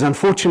 because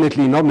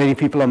unfortunately not many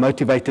people are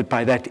motivated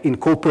by that in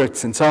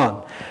corporates and so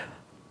on.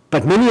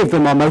 But many of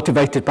them are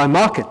motivated by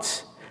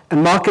markets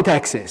and market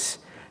access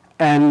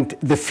and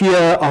the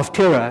fear of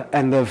terror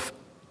and of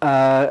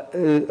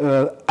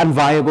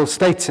unviable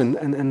states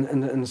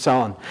and so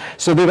on.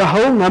 So there are a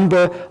whole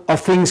number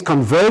of things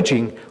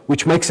converging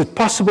which makes it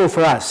possible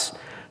for us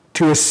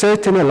to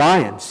assert an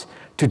alliance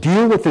to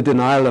deal with the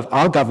denial of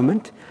our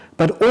government,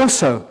 but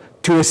also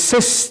to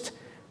assist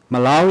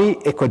Malawi,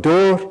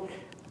 Ecuador,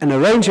 and a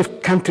range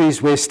of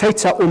countries where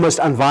states are almost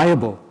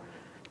unviable,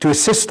 to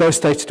assist those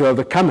states to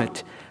overcome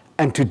it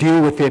and to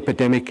deal with the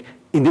epidemic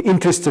in the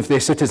interests of their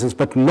citizens,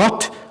 but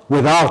not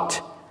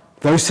without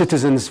those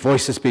citizens'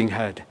 voices being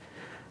heard.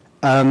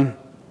 I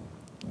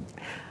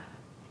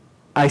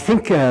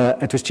think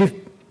it was Chief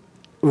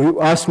who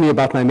asked me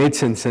about my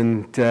medicines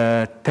and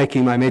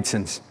taking my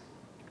medicines.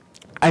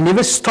 I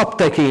never stopped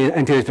taking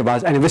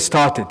antiretrovirals. I never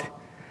started.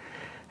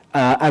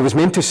 I was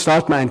meant to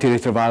start my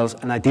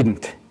antiretrovirals, and I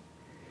didn't.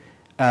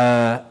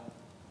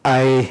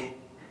 I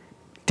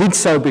did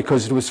so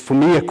because it was, for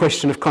me, a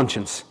question of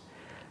conscience.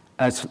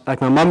 It's like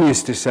my mum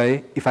used to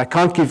say, if I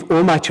can't give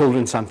all my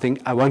children something,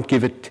 I won't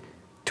give it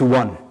to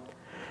one.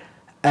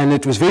 And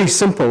it was very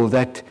simple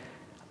that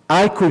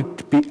I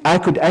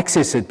could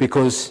access it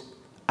because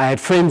I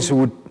had friends who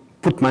would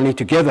put money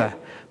together.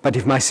 But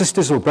if my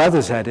sisters or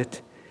brothers had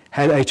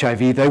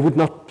HIV, they would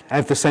not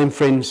have the same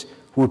friends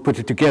who would put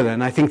it together.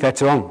 And I think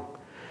that's wrong.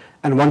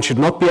 And one should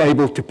not be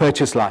able to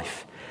purchase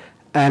life.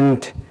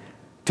 And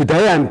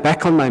today I'm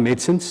back on my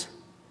medicines.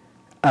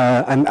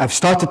 And I've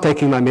started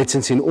taking my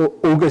medicines in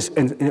August,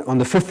 on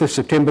the 5th of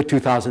September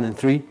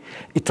 2003.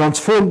 It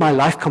transformed my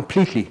life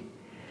completely.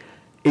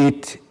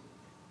 It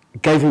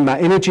gave me my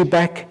energy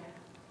back.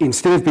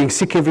 Instead of being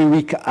sick every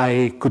week,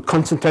 I could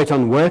concentrate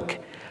on work.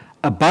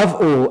 Above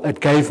all, it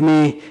gave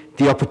me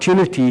the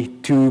opportunity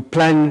to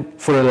plan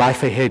for a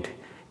life ahead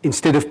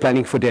instead of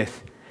planning for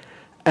death.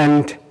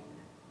 And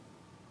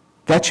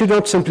that should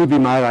not simply be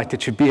my right,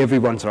 it should be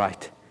everyone's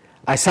right.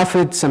 I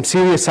suffered some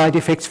serious side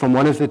effects from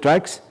one of the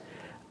drugs.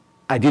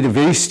 I did a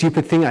very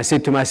stupid thing. I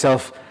said to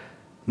myself,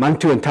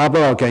 Mantu and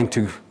Thabo are going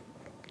to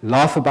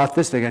laugh about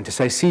this. They're going to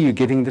say, see, you're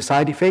getting the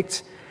side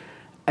effects.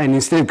 And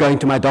instead of going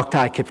to my doctor,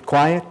 I kept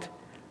quiet.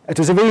 It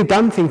was a very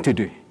dumb thing to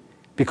do,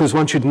 because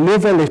one should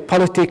never let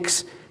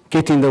politics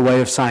get in the way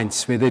of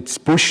science, whether it's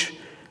Bush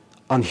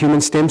on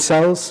human stem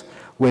cells,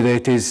 whether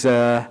it is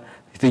the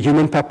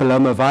human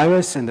papilloma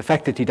virus, and the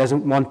fact that he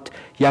doesn't want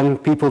young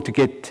people to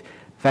get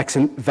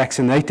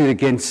vaccinated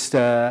against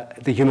the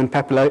human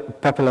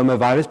papilloma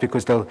virus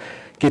because they'll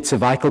get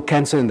cervical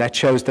cancer, and that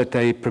shows that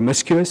they're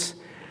promiscuous.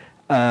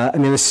 I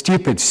mean, it's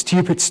stupid,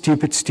 stupid,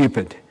 stupid,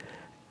 stupid.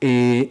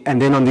 And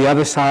then on the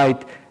other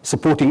side,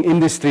 supporting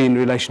industry in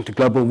relation to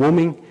global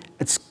warming.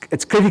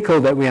 It's critical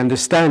that we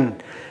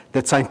understand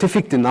that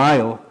scientific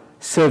denial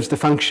serves the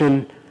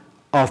function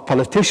of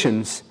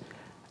politicians,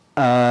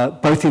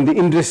 both in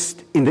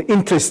the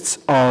interests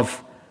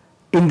of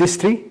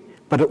industry,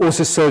 but it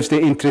also serves their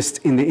interests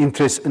in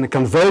the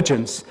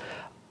convergence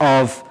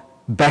of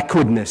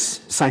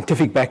backwardness,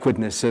 scientific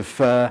backwardness, of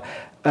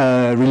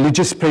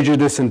religious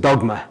prejudice and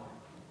dogma.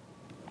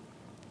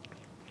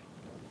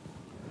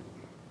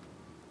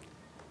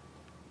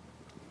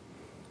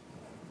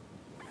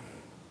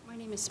 My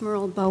name is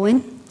Merle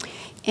Bowen,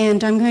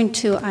 and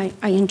I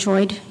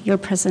enjoyed your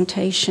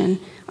presentation.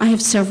 I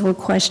have several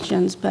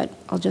questions, but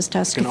I'll just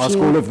ask a few. You can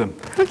ask all of them.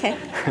 Okay,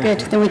 good.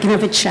 Then we can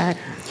have a chat.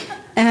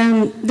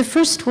 The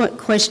first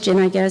question,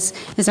 I guess,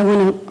 is I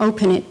want to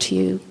open it to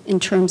you in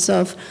terms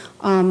of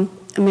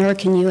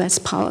American-U.S.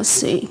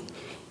 policy.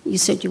 you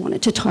said you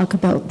wanted to talk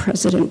about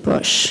President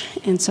Bush,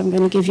 and so I'm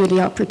going to give you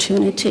the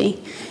opportunity.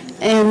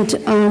 And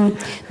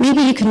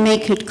maybe you can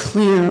make it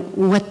clear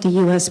what the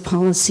U.S.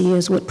 policy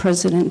is, what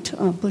President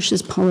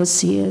Bush's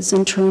policy is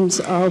in terms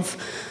of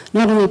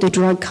not only the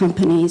drug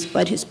companies,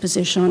 but his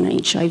position on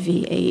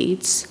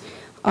HIV/AIDS.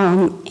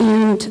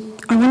 And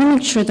I want to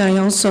make sure that I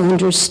also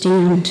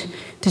understand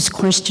this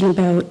question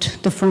about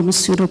the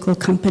pharmaceutical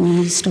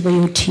companies,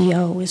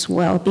 WTO as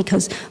well,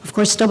 because of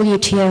course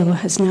WTO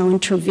has now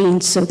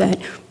intervened so that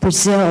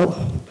Brazil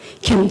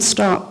can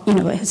stop,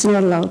 is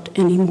not allowed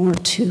anymore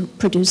to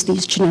produce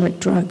these generic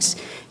drugs.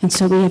 And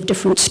so we have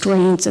different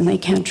strains and they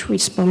can't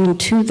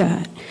respond to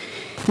that.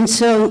 And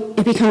so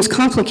it becomes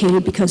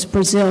complicated because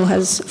Brazil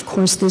has, of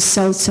course, this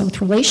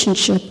South-South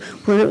relationship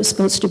where it was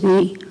supposed to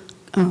be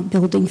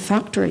building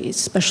factories,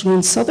 especially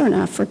in southern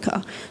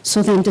Africa.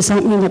 So then does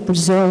that mean that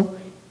Brazil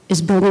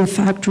is building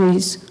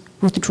factories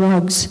with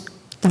drugs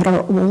that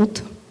are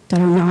old, that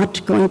are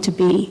not going to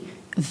be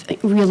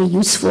really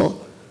useful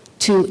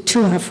to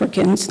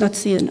Africans?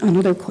 That's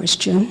another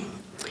question.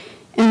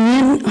 And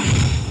then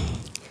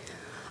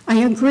I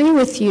agree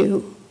with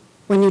you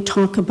when you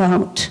talk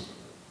about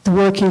the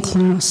working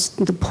class,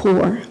 the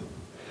poor.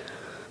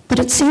 But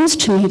it seems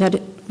to me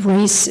that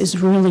race is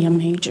really a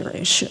major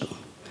issue.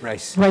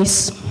 Race.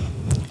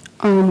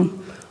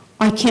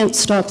 I can't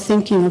stop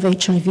thinking of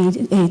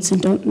HIV/AIDS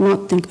and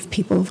not think of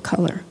people of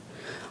color.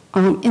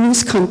 In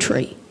this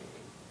country,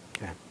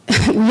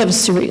 we have a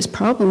serious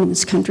problem in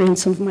this country, and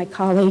some of my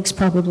colleagues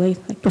probably,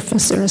 like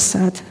Professor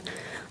Assad,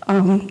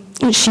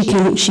 she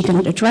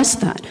can address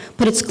that.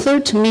 But it's clear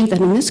to me that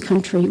in this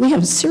country, we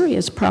have a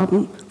serious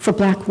problem for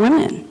black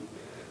women.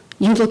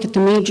 You look at the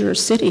major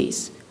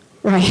cities,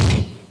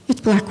 right?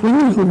 It's black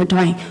women who are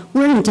dying.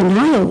 We're in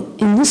denial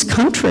in this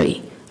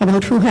country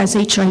about who has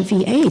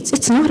HIV/AIDS.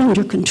 It's not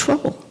under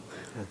control,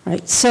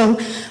 right? So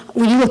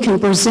when you look in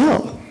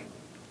Brazil,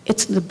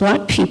 it's the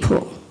black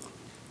people,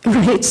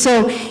 right?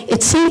 So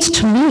it seems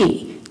to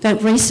me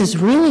that race is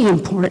really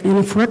important, and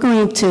if we're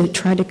going to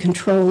try to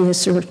control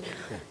this or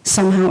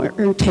somehow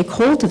or take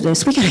hold of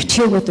this, we got to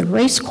deal with the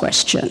race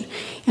question.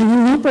 And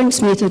then that brings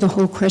me to the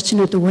whole question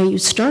of the way you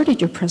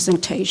started your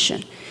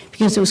presentation,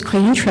 because it was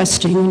quite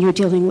interesting when you're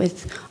dealing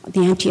with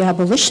the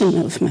anti-abolition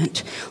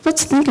movement.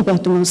 Let's think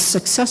about the most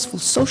successful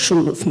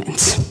social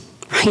movements,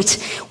 right?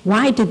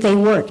 Why did they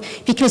work?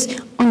 Because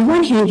on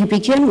one hand, you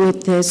begin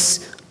with this,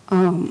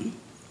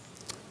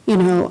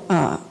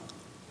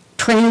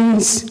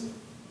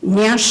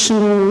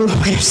 transnational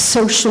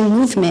social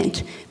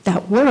movement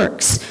that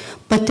works.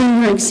 But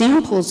then your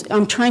examples,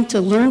 I'm trying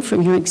to learn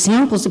from your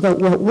examples about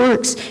what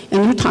works,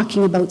 and you're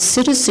talking about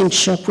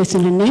citizenship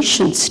within a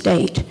nation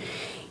state.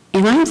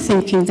 And I'm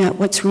thinking that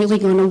what's really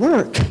going to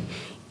work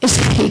is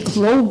a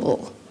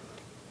global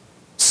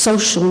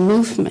social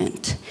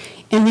movement.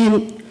 And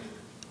then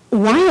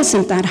why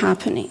isn't that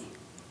happening?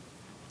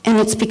 And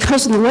it's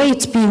because of the way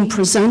it's being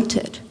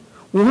presented.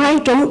 Why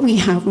don't we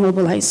have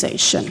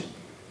mobilization?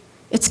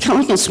 It's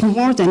telling us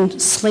more than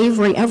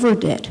slavery ever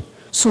did.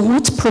 So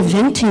what's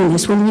preventing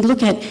this? When we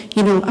look at,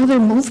 other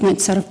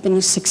movements that have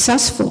been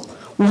successful,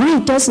 why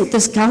doesn't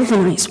this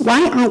galvanize?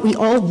 Why aren't we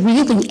all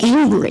really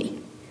angry?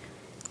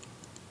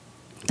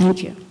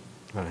 Thank you.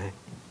 All right.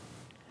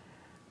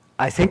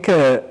 I think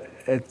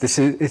it's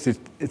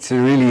a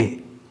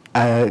really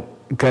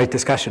great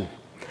discussion,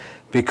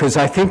 because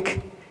I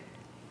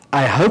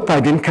hope I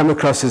didn't come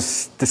across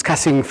as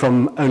discussing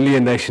from only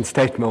a nation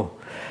state more.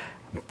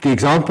 The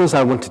examples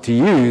I wanted to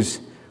use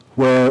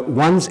were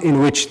ones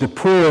in which the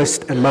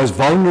poorest and most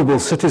vulnerable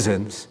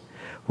citizens,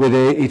 whether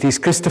it is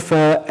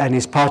Christopher and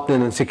his partner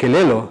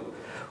Ntsikelelo,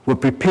 were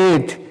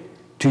prepared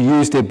to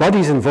use their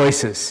bodies and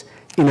voices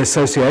in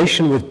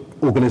association with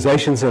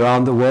organizations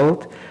around the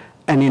world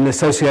and in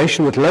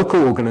association with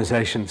local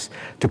organizations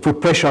to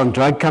put pressure on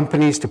drug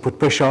companies, to put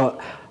pressure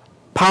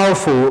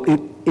powerful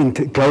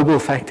into global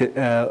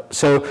factor.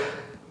 So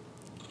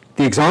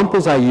the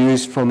examples I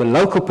used from a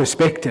local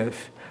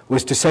perspective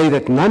was to say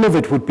that none of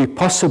it would be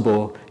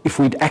possible if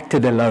we'd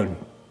acted alone.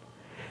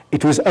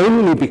 It was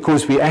only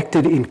because we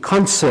acted in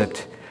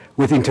concert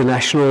with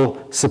international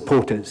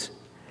supporters.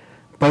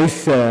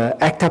 Both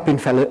ACT UP in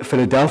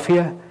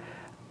Philadelphia,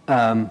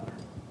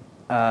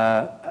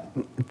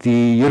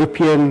 the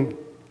European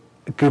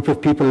group of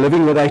people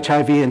living with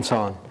HIV and so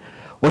on.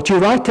 What you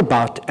write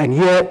about, and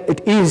here it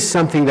is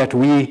something that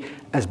we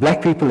as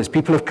black people, as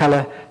people of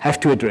color, have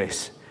to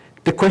address,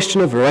 the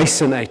question of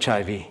race and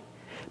HIV.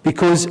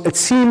 Because it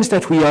seems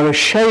that we are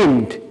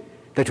ashamed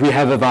that we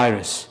have a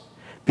virus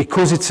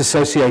because it's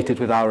associated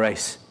with our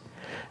race.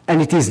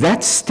 And it is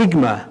that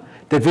stigma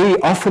that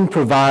very often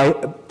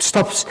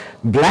stops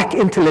black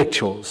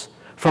intellectuals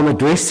from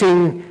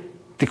addressing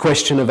the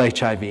question of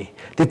HIV. There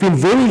have been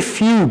very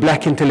few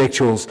black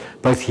intellectuals,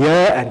 both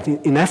here and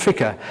in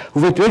Africa,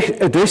 who have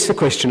addressed the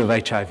question of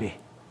HIV.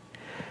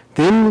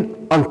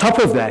 Then, on top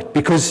of that,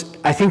 because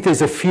I think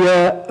there's a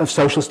fear of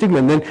social stigma,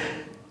 and then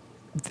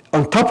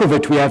on top of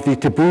it, we have the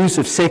taboos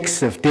of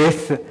sex, of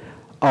death,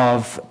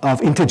 of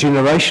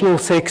intergenerational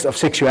sex, of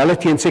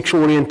sexuality and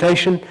sexual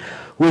orientation,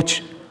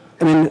 which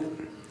I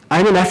mean,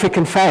 I'm an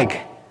African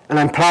fag, and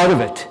I'm proud of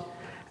it.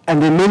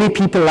 And there are many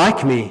people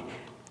like me,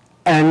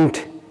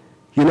 and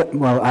you know,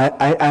 well,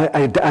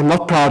 I'm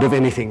not proud of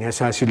anything,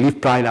 so I should leave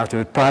pride out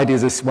of it. Pride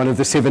is one of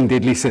the 7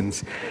 deadly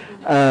sins.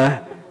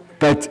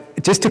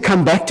 But just to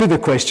come back to the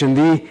question,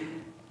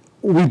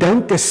 we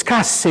don't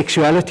discuss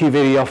sexuality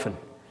very often.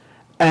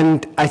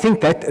 And I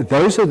think that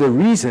those are the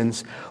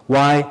reasons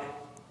why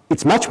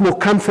it's much more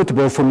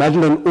comfortable for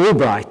Madeleine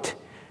Albright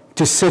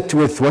to sit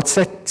with, what's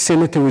that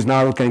senator who's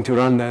now going to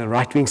run, the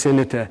right-wing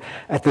senator,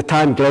 at the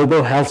time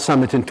Global Health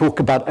Summit, and talk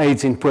about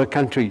AIDS in poor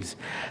countries,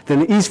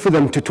 than it is for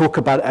them to talk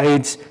about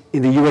AIDS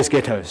in the US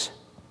ghettos.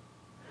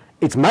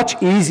 It's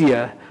much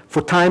easier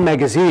for Time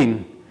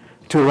magazine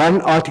to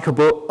run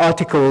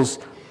articles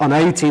on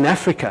AIDS in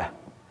Africa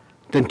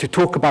than to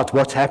talk about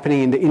what's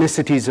happening in the inner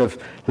cities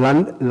of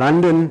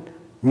London,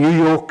 New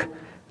York,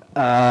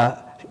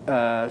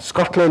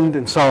 Scotland,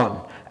 and so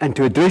on, and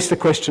to address the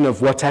question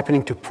of what's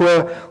happening to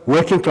poor,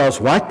 working-class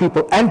white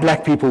people and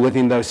black people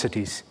within those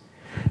cities.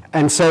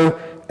 And so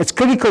it's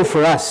critical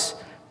for us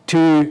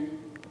to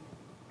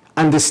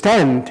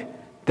understand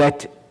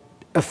that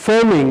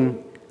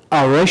affirming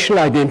our racial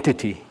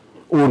identity,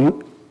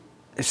 or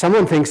if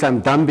someone thinks I'm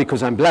dumb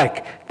because I'm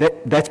black,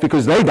 that's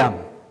because they're dumb,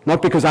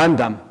 not because I'm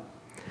dumb.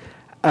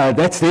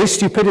 That's their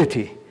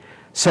stupidity.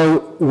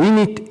 So we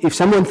need, if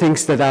someone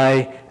thinks that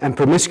I am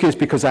promiscuous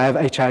because I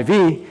have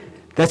HIV,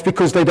 that's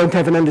because they don't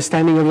have an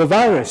understanding of the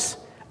virus.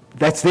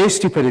 That's their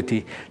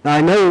stupidity. Now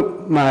I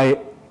know my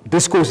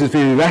discourse is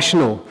very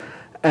rational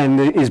and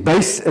is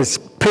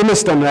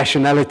premised on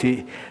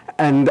rationality,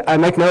 and I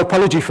make no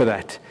apology for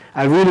that.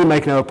 I really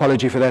make no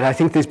apology for that. I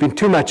think there's been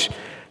too much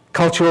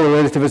cultural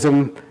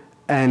relativism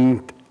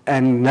and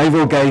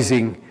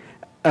navel-gazing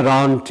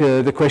around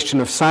the question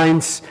of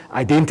science,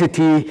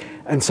 identity,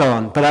 and so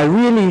on. But I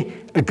really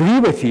agree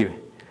with you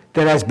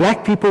that as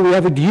black people we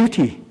have a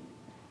duty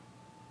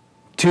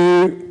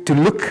to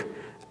look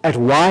at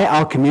why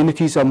our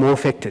communities are more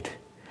affected,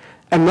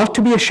 and not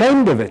to be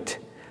ashamed of it,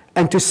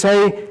 and to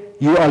say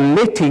you are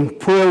letting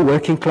poor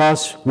working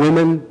class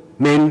women,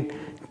 men,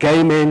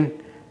 gay men,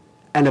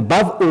 and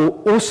above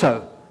all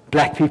also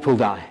black people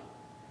die.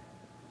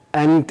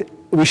 And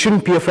we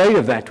shouldn't be afraid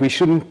of that. We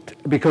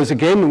shouldn't, because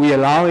again we're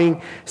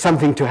allowing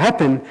something to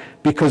happen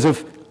because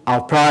of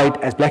our pride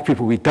as black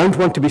people. We don't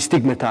want to be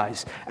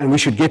stigmatized, and we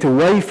should get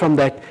away from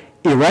that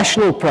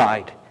irrational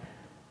pride,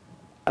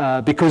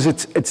 because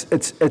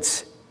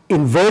it's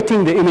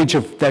inverting the image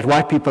that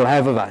white people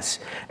have of us.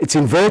 It's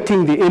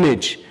inverting the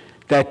image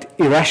that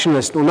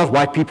irrationalists, or not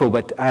white people,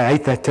 but I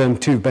hate that term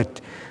too, but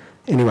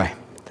anyway,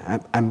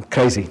 I'm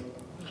crazy.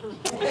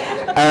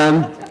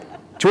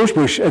 George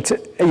Bush, it's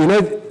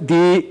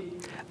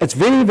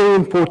very, very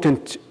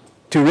important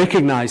to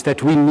recognize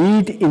that we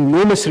need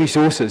enormous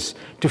resources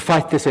to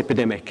fight this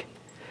epidemic.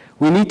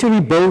 We need to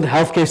rebuild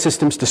healthcare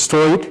systems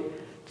destroyed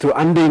through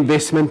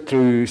underinvestment,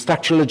 through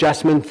structural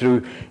adjustment,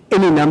 through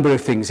any number of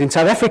things. In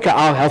South Africa,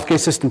 our healthcare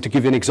system, to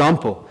give you an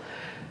example,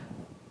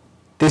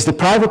 there's the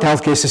private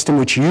healthcare system,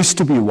 which used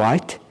to be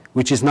white,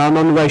 which is now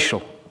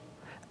non-racial.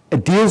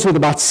 It deals with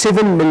about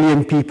 7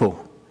 million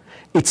people.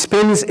 It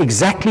spends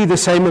exactly the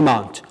same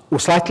amount, or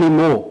slightly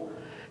more,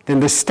 than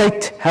the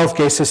state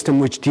healthcare system,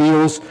 which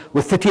deals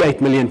with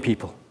 38 million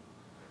people.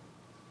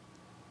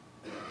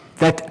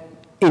 That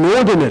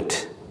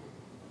inordinate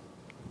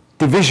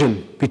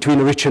division between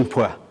the rich and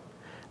poor,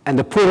 and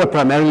the poor are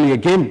primarily,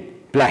 again,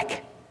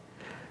 black.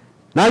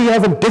 Now you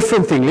have a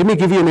different thing. Let me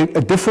give you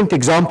a different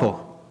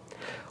example.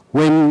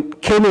 When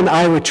Ken and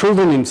I were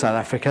children in South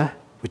Africa,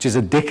 which is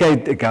a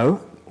decade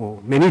ago, or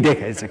many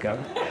decades ago,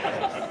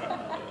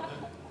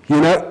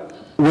 you know,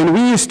 when we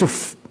used to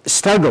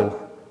struggle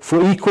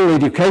for equal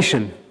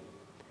education,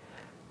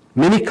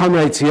 many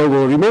comrades here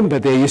will remember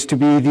there used to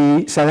be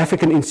the South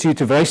African Institute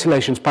of Race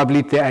Relations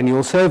published their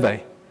annual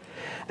survey.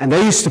 And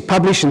they used to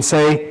publish and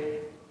say,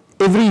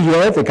 every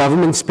year the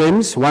government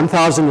spends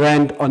 1,000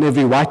 Rand on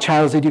every white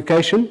child's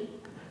education,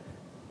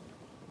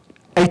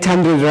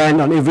 800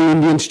 Rand on every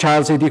Indian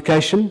child's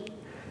education,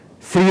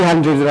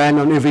 300 Rand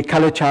on every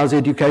colored child's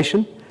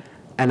education,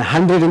 and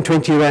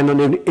 120 Rand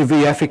on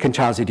every African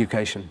child's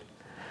education.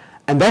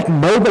 And that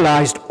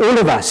mobilized all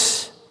of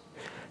us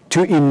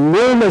to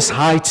enormous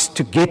heights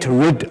to get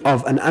rid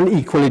of an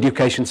unequal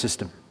education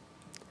system.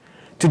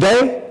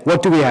 Today,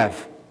 what do we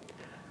have?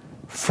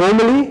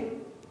 Formally,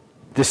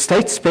 the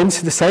state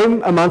spends the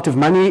same amount of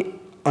money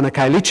on a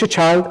Kailicha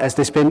child as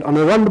they spend on a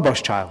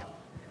Rondebosch child.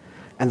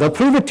 And they'll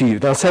prove it to you.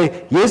 They'll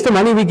say, here's the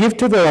money we give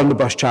to the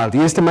Rondebosch child,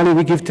 here's the money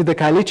we give to the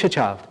Kailicha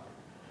child.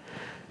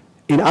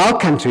 In our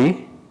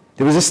country,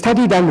 there was a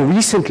study done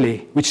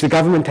recently, which the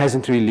government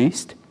hasn't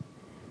released,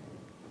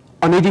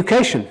 on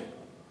education.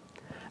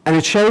 And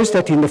it shows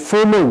that in the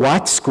former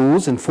white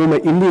schools and former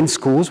Indian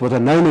schools, what are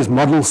known as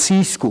Model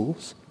C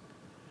schools,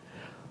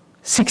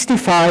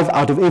 65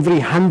 out of every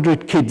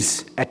 100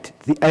 kids at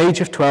the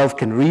age of 12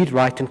 can read,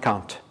 write, and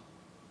count.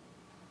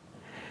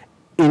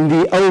 In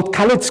the old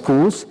colored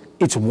schools,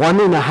 it's 1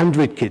 in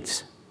 100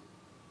 kids.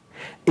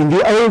 In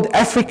the old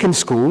African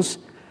schools,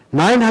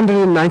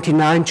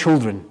 999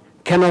 children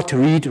cannot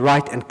read,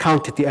 write, and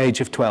count at the age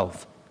of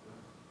 12.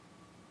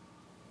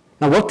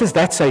 Now, what does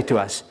that say to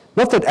us?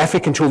 Not that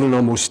African children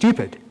are more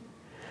stupid,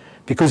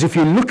 because if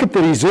you look at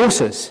the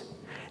resources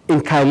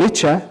in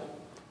Khayelitsha,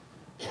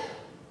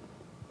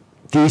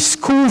 the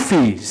school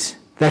fees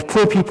that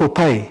poor people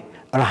pay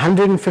are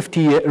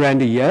 150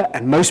 Rand a year,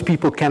 and most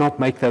people cannot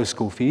make those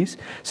school fees,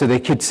 so their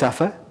kids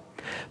suffer.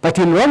 But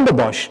in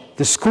Rondebosch,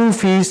 the school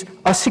fees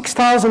are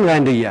 6,000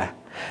 Rand a year.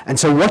 And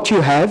so what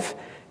you have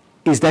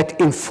is that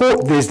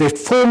there's the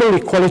formal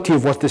equality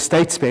of what the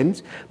state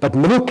spends, but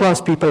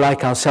middle-class people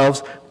like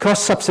ourselves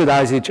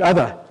cross-subsidize each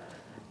other,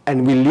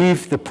 and we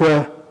leave the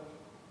poor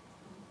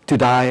to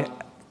die,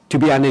 to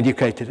be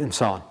uneducated, and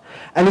so on.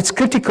 And it's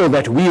critical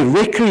that we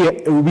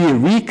recreate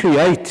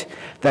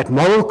that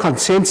moral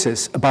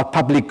consensus about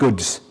public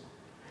goods.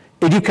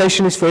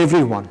 Education is for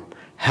everyone,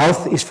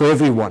 health is for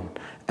everyone,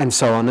 and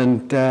so on.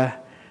 And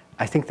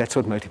I think that's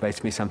what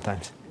motivates me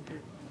sometimes.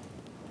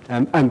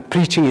 I'm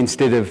preaching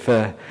instead of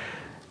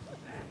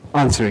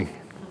answering.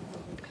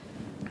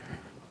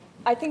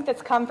 I think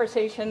this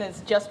conversation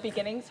is just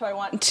beginning, so I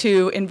want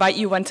to invite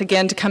you once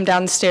again to come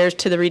downstairs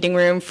to the reading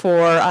room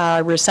for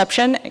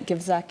reception. Give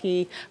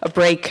Zackie a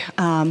break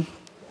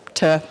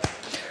to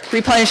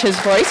replenish his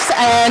voice,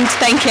 and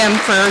thank him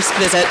for his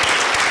visit.